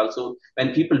work also,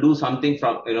 when people do something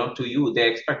from to you, they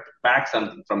expect back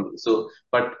something from you. So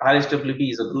but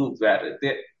RHWB is a group where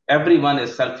everyone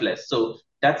is selfless. So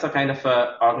that's a kind of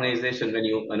organization. When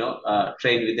you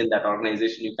train within that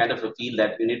organization, you kind of feel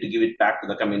that you need to give it back to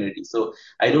the community. So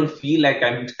I don't feel like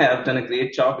I've done a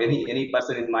great job. Any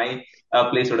person in my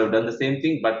place would have done the same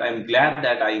thing. But I'm glad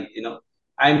that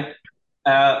I'm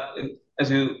uh,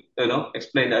 as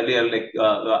explained earlier, like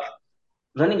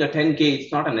running a 10K,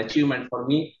 it's not an achievement for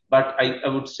me, but I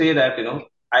would say that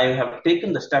I have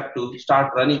taken the step to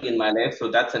start running in my life,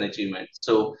 so that's an achievement.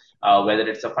 So whether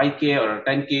it's a 5K or a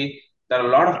 10K, there are a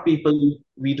lot of people,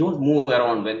 we don't move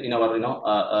around when in our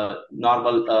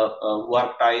normal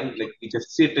work time. Like, we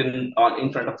just sit in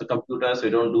front of the computer, so we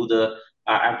don't do the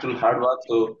actual hard work.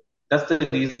 So that's the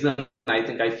reason I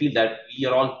think I feel that we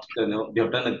are all, we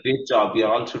have done a great job. We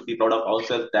all should be proud of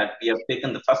ourselves that we have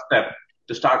taken the first step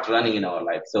to start running in our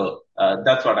life. So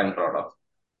that's what I'm proud of.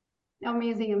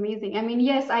 amazing, amazing. I mean,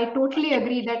 yes, I totally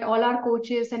agree that all our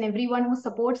coaches and everyone who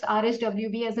supports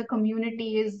RHWB as a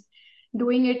community is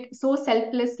doing it so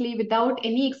selflessly without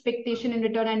any expectation in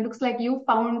return. And looks like you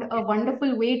found a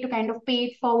wonderful way to kind of pay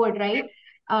it forward, right?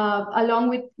 Along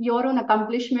with your own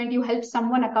accomplishment, you help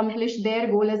someone accomplish their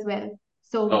goal as well.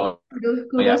 So Oh, yeah.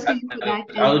 kudos to you for that.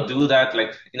 I'll do that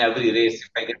like in every race if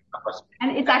I get the first.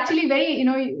 And it's actually very,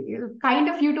 kind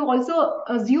of you to also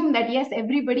assume that yes,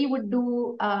 everybody would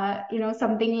do,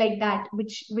 something like that,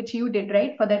 which you did,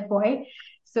 right, for that boy.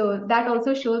 So that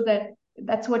also shows that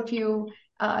that's what you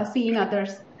see in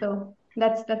others. So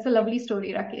that's a lovely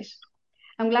story, Rakesh.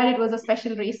 I'm glad it was a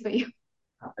special race for you.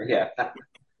 Yeah.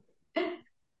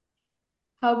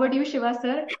 How about you, Shiva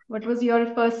sir? What was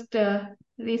your first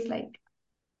race like?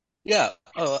 Yeah.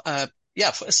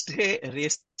 First day,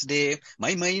 race day.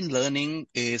 My main learning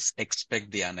is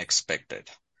expect the unexpected.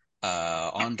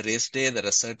 On race day, there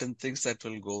are certain things that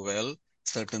will go well,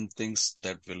 certain things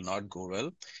that will not go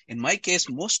well. In my case,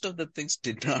 most of the things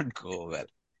did not go well.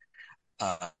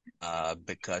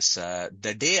 Because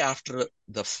the day after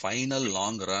the final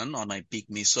long run on my peak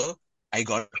miso, I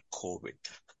got COVID.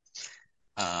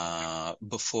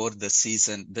 Before the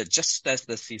season, just as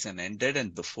the season ended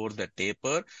and before the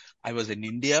taper, I was in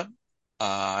India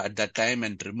at that time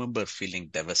and remember feeling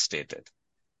devastated.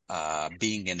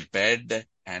 Being in bed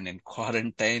and in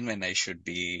quarantine when I should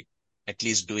be at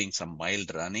least doing some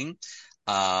mild running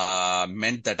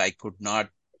meant that I could not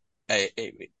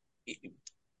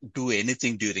do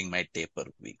anything during my taper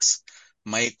weeks.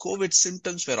 My COVID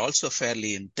symptoms were also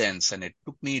fairly intense, and it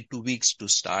took me 2 weeks to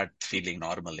start feeling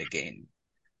normal again.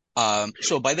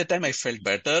 So by the time I felt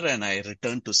better and I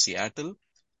returned to Seattle,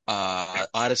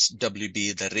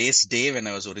 RHWB, the race day when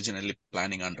I was originally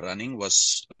planning on running,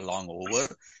 was long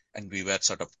over, and we were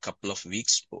sort of a couple of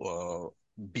weeks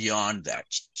beyond that.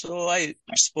 So I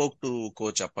spoke to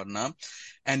Coach Aparna,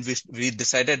 and we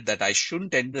decided that I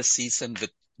shouldn't end the season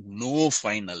with no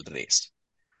final race.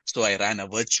 So I ran a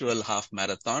virtual half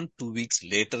marathon 2 weeks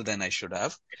later than I should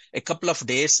have. A couple of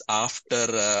days after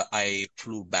I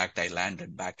flew back, I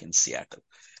landed back in Seattle.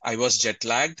 I was jet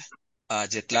lagged.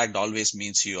 Jet lagged always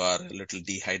means you are a little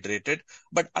dehydrated,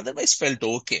 but otherwise felt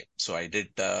okay. So I did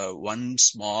one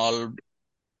small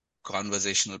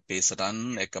conversational pace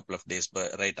run a couple of days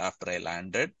right after I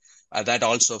landed. That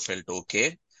also felt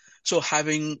okay. So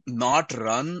having not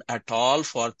run at all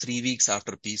for 3 weeks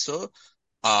after PISO,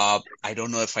 I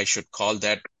don't know if I should call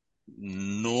that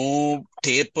no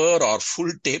taper or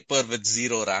full taper with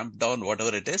zero ramp down,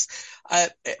 whatever it is.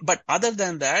 But other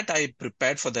than that, I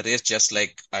prepared for the race just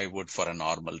like I would for a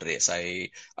normal race. I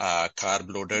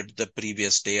carb loaded the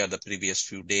previous day or the previous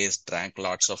few days, drank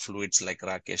lots of fluids like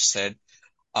Rakesh said,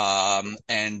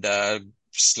 and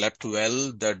slept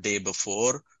well the day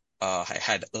before. I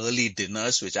had early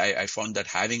dinners, which I found that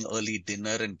having early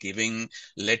dinner and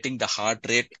letting the heart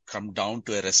rate come down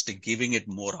to a resting, giving it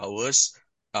more hours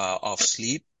of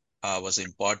sleep was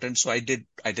important. So I did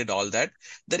all that.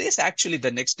 The race actually,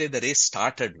 the next day, the race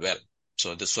started well.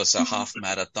 So this was a half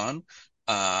marathon.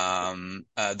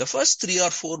 The first 3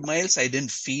 or 4 miles, I didn't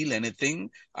feel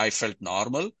anything. I felt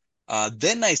normal.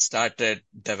 Then I started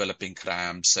developing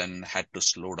cramps and had to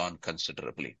slow down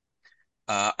considerably.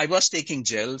 I was taking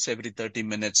gels every 30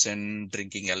 minutes and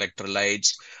drinking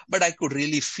electrolytes, but I could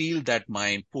really feel that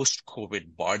my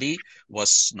post-COVID body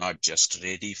was not just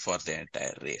ready for the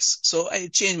entire race. So I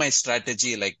changed my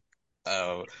strategy, like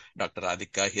Dr.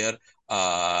 Radhika here.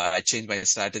 I changed my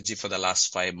strategy for the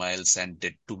last 5 miles and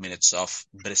did 2 minutes of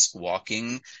brisk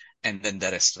walking and then the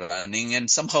rest running,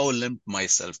 and somehow limped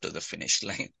myself to the finish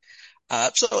line.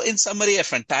 So in summary, a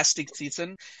fantastic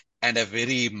season and a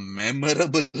very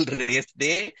memorable race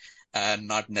day.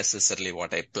 Not necessarily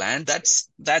what I planned. That's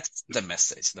the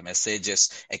message. The message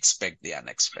is expect the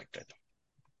unexpected.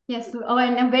 Yes,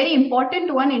 and a very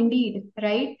important one indeed,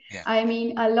 right? Yeah. I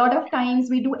mean, a lot of times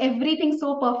we do everything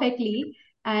so perfectly,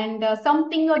 and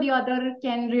something or the other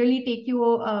can really take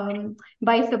you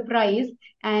by surprise.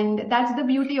 And that's the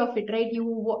beauty of it, right?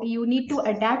 You need to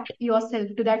adapt yourself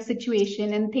to that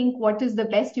situation and think what is the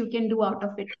best you can do out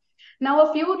of it. Now,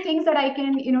 a few things that I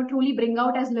can, truly bring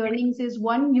out as learnings is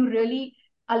one, you really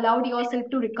allowed yourself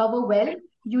to recover well.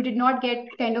 You did not get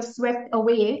kind of swept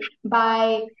away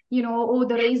by oh,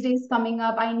 the race day is coming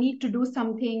up, I need to do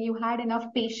something. You had enough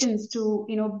patience to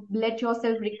let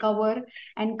yourself recover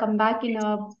and come back in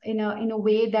a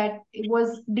way that it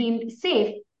was deemed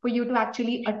safe for you to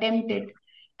actually attempt it.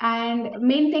 And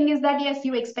main thing is that yes,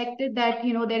 you expected that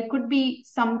there could be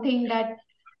something that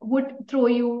would throw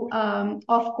you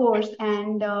off course,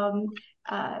 and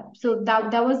so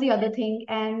that was the other thing.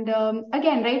 And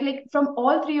again, right, like from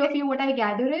all three of you, what I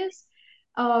gather is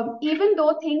even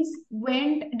though things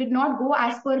did not go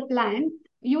as per plan,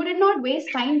 you did not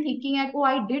waste time thinking at, oh,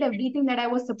 I did everything that I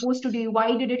was supposed to do.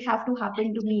 Why did it have to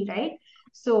happen to me, right?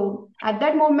 So at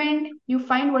that moment, you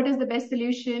find what is the best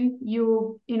solution.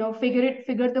 You figure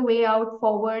the way out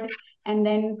forward, and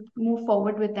then move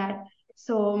forward with that.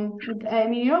 So, I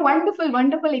mean, wonderful,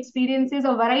 wonderful experiences,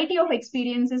 a variety of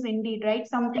experiences indeed, right?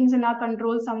 Some things in our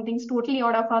control, some things totally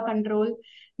out of our control,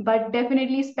 but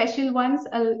definitely special ones,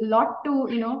 a lot to,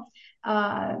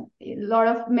 a lot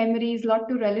of memories, lot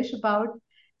to relish about.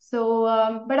 So,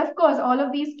 but of course, all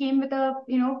of these came with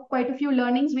quite a few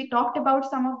learnings. We talked about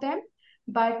some of them,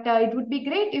 but it would be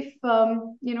great if,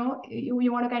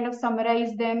 you want to kind of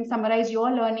summarize them, summarize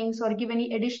your learnings, or give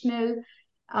any additional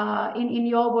in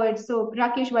your words. So,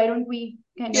 Rakesh, why don't we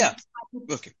kind of Yeah. start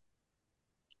with... Okay.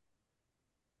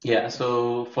 Yeah,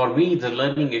 so for me, the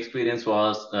learning experience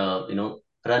was,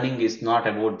 running is not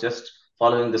about just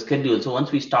following the schedule. So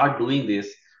once we start doing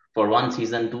this for one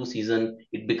season, two season,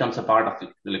 it becomes a part of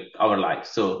like our life.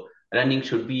 So running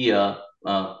should be a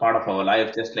part of our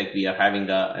life, just like we are having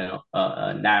a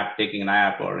nap, taking a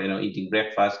nap, or eating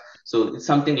breakfast. So it's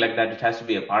something like that. It has to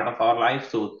be a part of our life.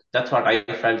 So that's what I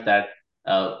felt that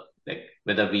like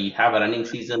whether we have a running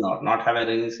season or not have a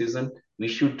running season, we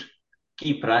should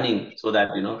keep running so that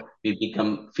we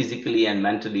become physically and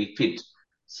mentally fit.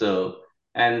 So,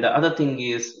 and the other thing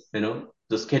is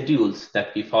the schedules that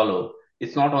we follow.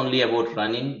 It's not only about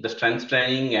running, the strength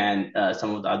training and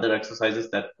some of the other exercises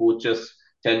that coaches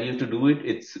tell you to do it,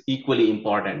 it's equally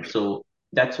important. So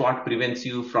that's what prevents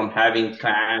you from having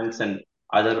cramps and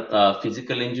other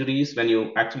physical injuries when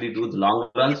you actually do the long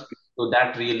runs. So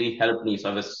that really helped me. So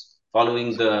I was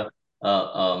following the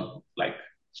like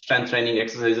strength training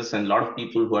exercises, and a lot of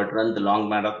people who had run the long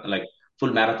marathon, like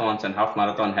full marathons and half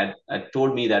marathon, had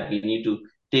told me that we need to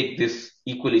take this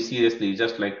equally seriously,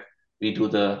 just like we do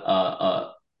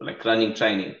the like running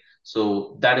training.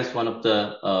 So that is one of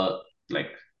the like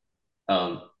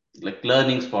um, like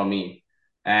learnings for me.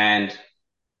 And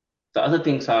the other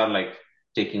things are like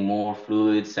taking more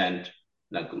fluids, and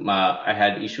like I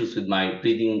had issues with my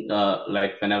breathing,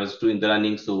 like when I was doing the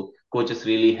running. So coaches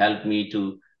really helped me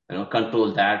to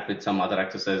control that with some other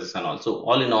exercises. And also,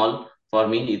 all in all, for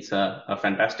me, it's a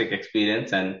fantastic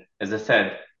experience. And as I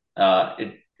said,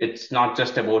 it's not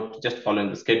just about just following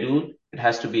the schedule. It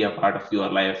has to be a part of your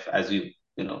life as you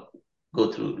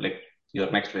go through like your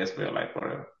next phase of your life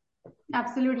forever.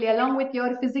 Absolutely. Along with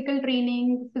your physical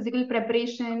training, physical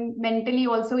preparation, mentally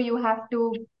also you have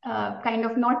to kind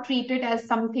of not treat it as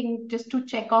something just to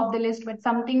check off the list, but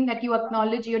something that you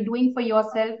acknowledge you're doing for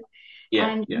yourself Yeah,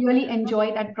 and yeah, really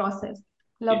enjoy that process. yes.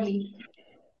 Lovely.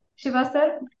 Shiva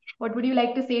sir, what would you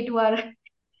like to say to our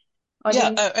Yeah,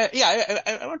 audience?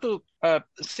 I want to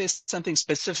say something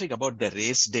specific about the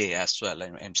race day as well.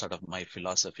 I'm sort of my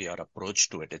philosophy or approach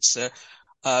to it. It's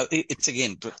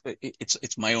again,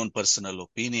 it's my own personal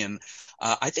opinion.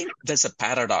 I think there's a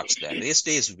paradox there. Race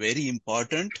day is very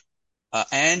important,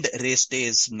 and race day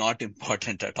is not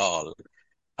important at all.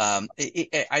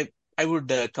 I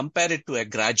would compare it to a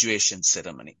graduation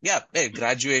ceremony. Yeah,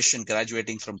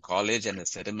 graduating from college and the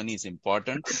ceremony is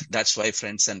important. That's why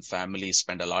friends and family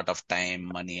spend a lot of time,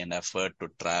 money, and effort to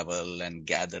travel and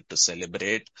gather to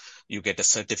celebrate. You get a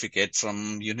certificate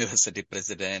from university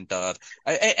president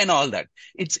and all that.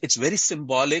 It's very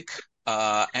symbolic,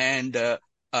 and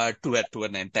to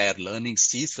an entire learning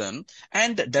season,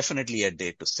 and definitely a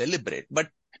day to celebrate. But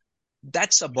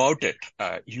that's about it.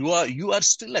 You are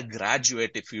still a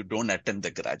graduate if you don't attend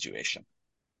the graduation.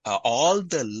 All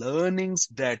the learnings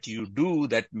that you do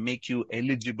that make you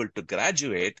eligible to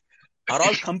graduate are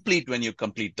all complete when you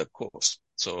complete the course.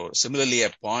 So similarly,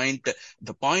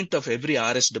 the point of every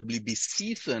RHWB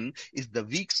season is the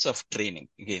weeks of training.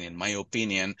 Again, in my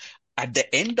opinion, at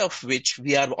the end of which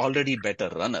we are already better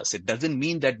runners. It doesn't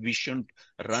mean that we shouldn't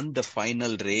run the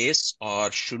final race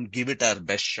or shouldn't give it our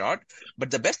best shot,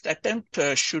 but the best attempt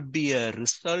should be a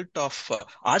result of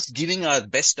us giving our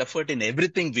best effort in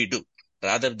everything we do,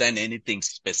 rather than anything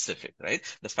specific, right?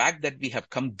 The fact that we have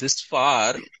come this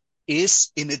far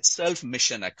is in itself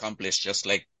mission accomplished, just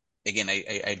like, again,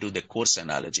 I do the course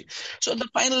analogy. So the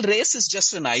final race is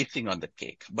just an icing on the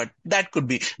cake, but that could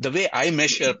be the way I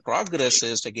measure progress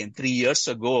is, again, 3 years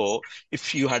ago,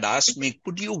 if you had asked me,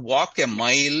 could you walk a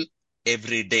mile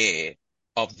every day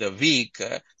of the week?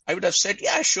 I would have said,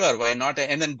 yeah, sure, why not?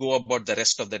 And then go about the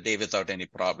rest of the day without any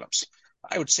problems.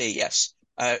 I would say yes.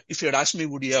 If you had asked me,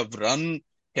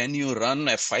 can you run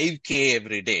a 5K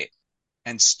every day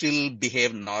and still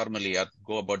behave normally or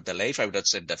go about the life? I would have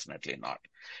said definitely not.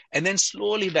 And then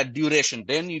slowly that duration,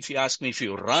 then if you ask me if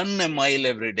you run a mile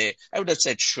every day, I would have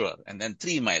said sure. And then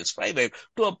 3 miles, 5 miles,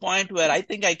 to a point where I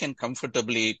think I can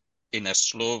comfortably in a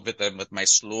slow, with my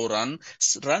slow run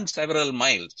several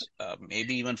miles,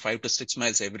 maybe even 5 to 6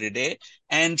 miles every day,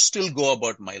 and still go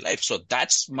about my life. So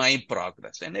that's my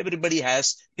progress. And everybody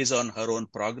has his or her own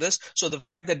progress. So the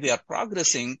fact that we are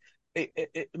progressing,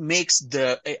 it makes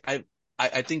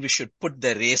I think we should put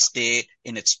the race day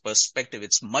in its perspective.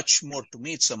 It's much more, to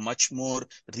me, it's a much more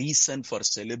reason for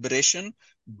celebration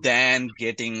than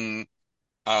getting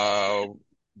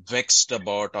vexed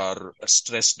about or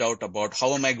stressed out about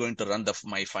how am I going to run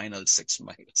my final 6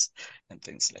 miles and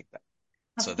things like that.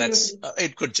 So that's Absolutely.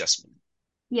 it could just be.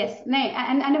 Yes,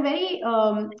 and a very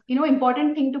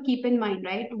important thing to keep in mind,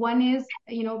 right? One is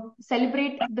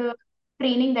celebrate the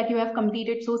training that you have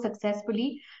completed so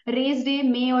successfully. Race day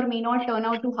may or may not turn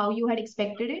out to how you had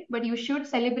expected it, but you should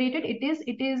celebrate it.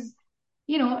 It is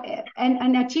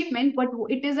an achievement, but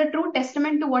it is a true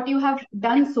testament to what you have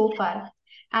done so far.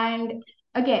 And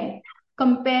again,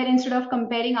 compare instead of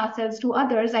comparing ourselves to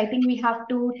others, I think we have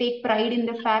to take pride in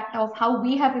the fact of how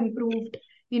we have improved,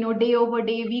 day over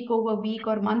day, week over week,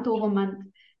 or month over month.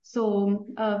 So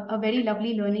a very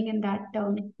lovely learning in that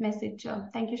message.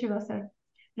 Thank you, Shiva sir.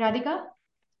 Radhika?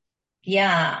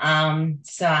 Yeah,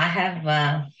 so I have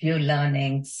a few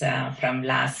learnings from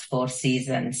last 4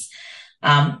 seasons.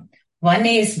 One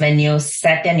is when you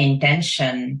set an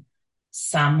intention,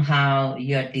 somehow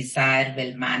your desire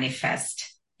will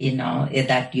manifest,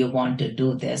 that you want to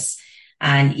do this.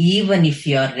 And even if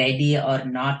you're ready or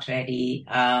not ready,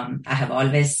 I have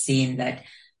always seen that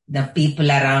the people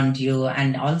around you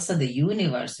and also the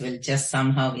universe will just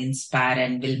somehow inspire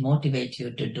and will motivate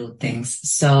you to do things.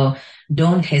 So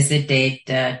don't hesitate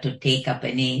to take up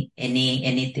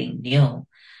anything new.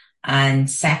 And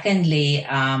secondly,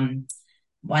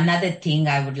 one other thing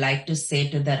I would like to say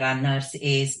to the runners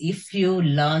is if you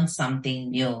learn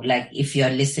something new, like if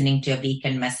you're listening to your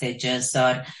weekend messages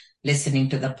or listening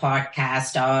to the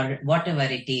podcast or whatever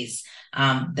it is,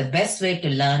 the best way to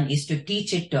learn is to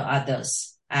teach it to others.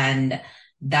 And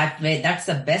that way, that's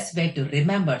the best way to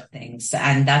remember things.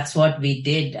 And that's what we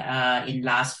did in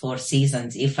last 4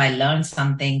 seasons. If I learned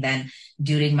something, then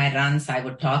during my runs, I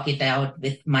would talk it out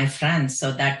with my friends.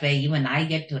 So that way, even I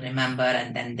get to remember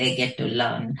and then they get to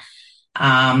learn.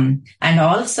 And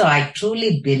also, I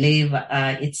truly believe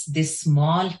it's this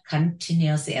small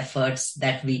continuous efforts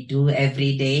that we do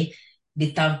every day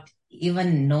without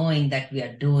even knowing that we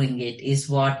are doing it is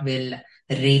what will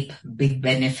reap big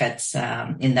benefits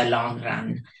in the long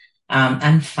run.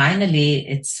 And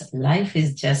finally, life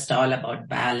is just all about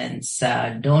balance.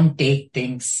 Don't take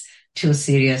things too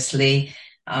seriously.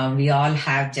 We all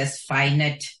have just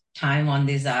finite time on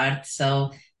this earth.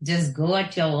 So just go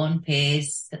at your own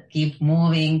pace, keep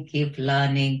moving, keep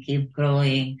learning, keep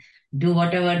growing, do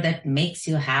whatever that makes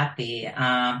you happy.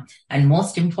 And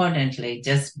most importantly,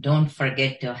 just don't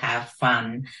forget to have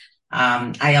fun.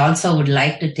 I also would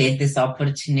like to take this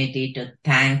opportunity to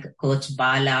thank Coach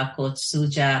Bala, Coach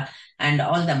Suja, and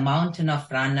all the mountain of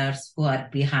runners who are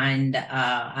behind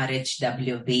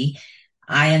RHWB.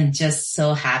 I am just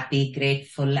so happy,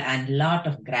 grateful, and a lot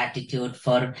of gratitude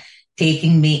for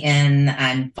taking me in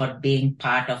and for being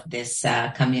part of this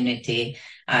community.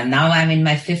 Now I'm in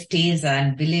my 50s,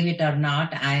 and believe it or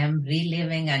not, I am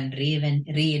reliving and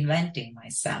reinventing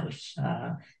myself.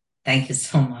 Thank you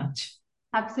so much.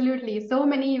 Absolutely. So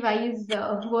many wise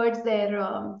words there,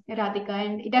 Radhika.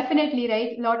 And definitely,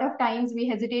 right, a lot of times we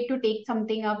hesitate to take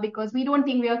something up because we don't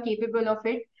think we are capable of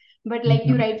it. But like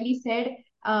you rightly said,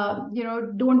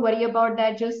 don't worry about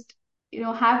that. Just,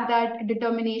 have that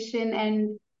determination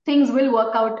and things will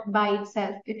work out by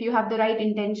itself if you have the right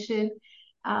intention.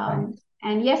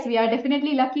 And yes, we are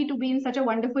definitely lucky to be in such a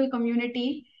wonderful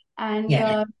community. And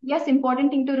yes,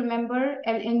 important thing to remember,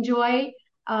 enjoy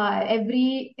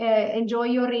enjoy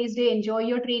your race day, enjoy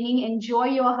your training, enjoy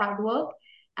your hard work.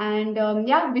 And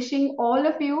wishing all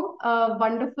of you a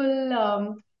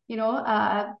wonderful,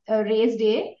 a race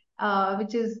day,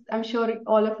 which is, I'm sure,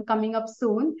 all of coming up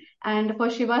soon. And for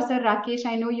Shiva sir, Rakesh,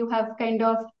 I know you have kind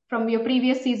of, from your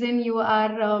previous season, you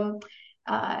are,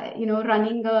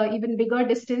 running even bigger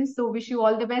distance. So wish you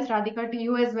all the best, Radhika, to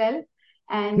you as well.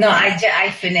 And no, I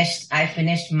finished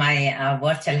my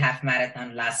virtual half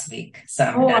marathon last week. So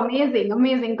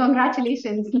amazing.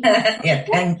 Congratulations. Yeah,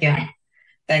 thank you.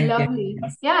 Lovely.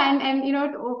 Yeah, and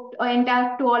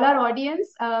to all our audience,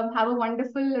 have a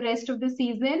wonderful rest of the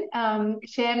season.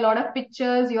 Share a lot of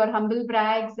pictures, your humble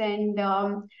brags, and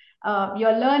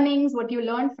your learnings, what you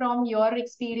learned from your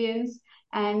experience.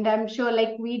 And I'm sure,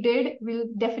 like we did, we'll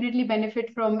definitely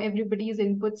benefit from everybody's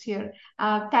inputs here.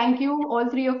 Thank you, all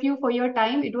three of you, for your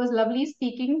time. It was lovely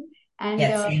speaking. And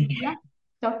yes,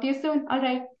 talk to you soon. All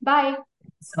right. Bye.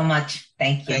 so much.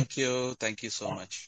 Thank you. Thank you. Thank you so much.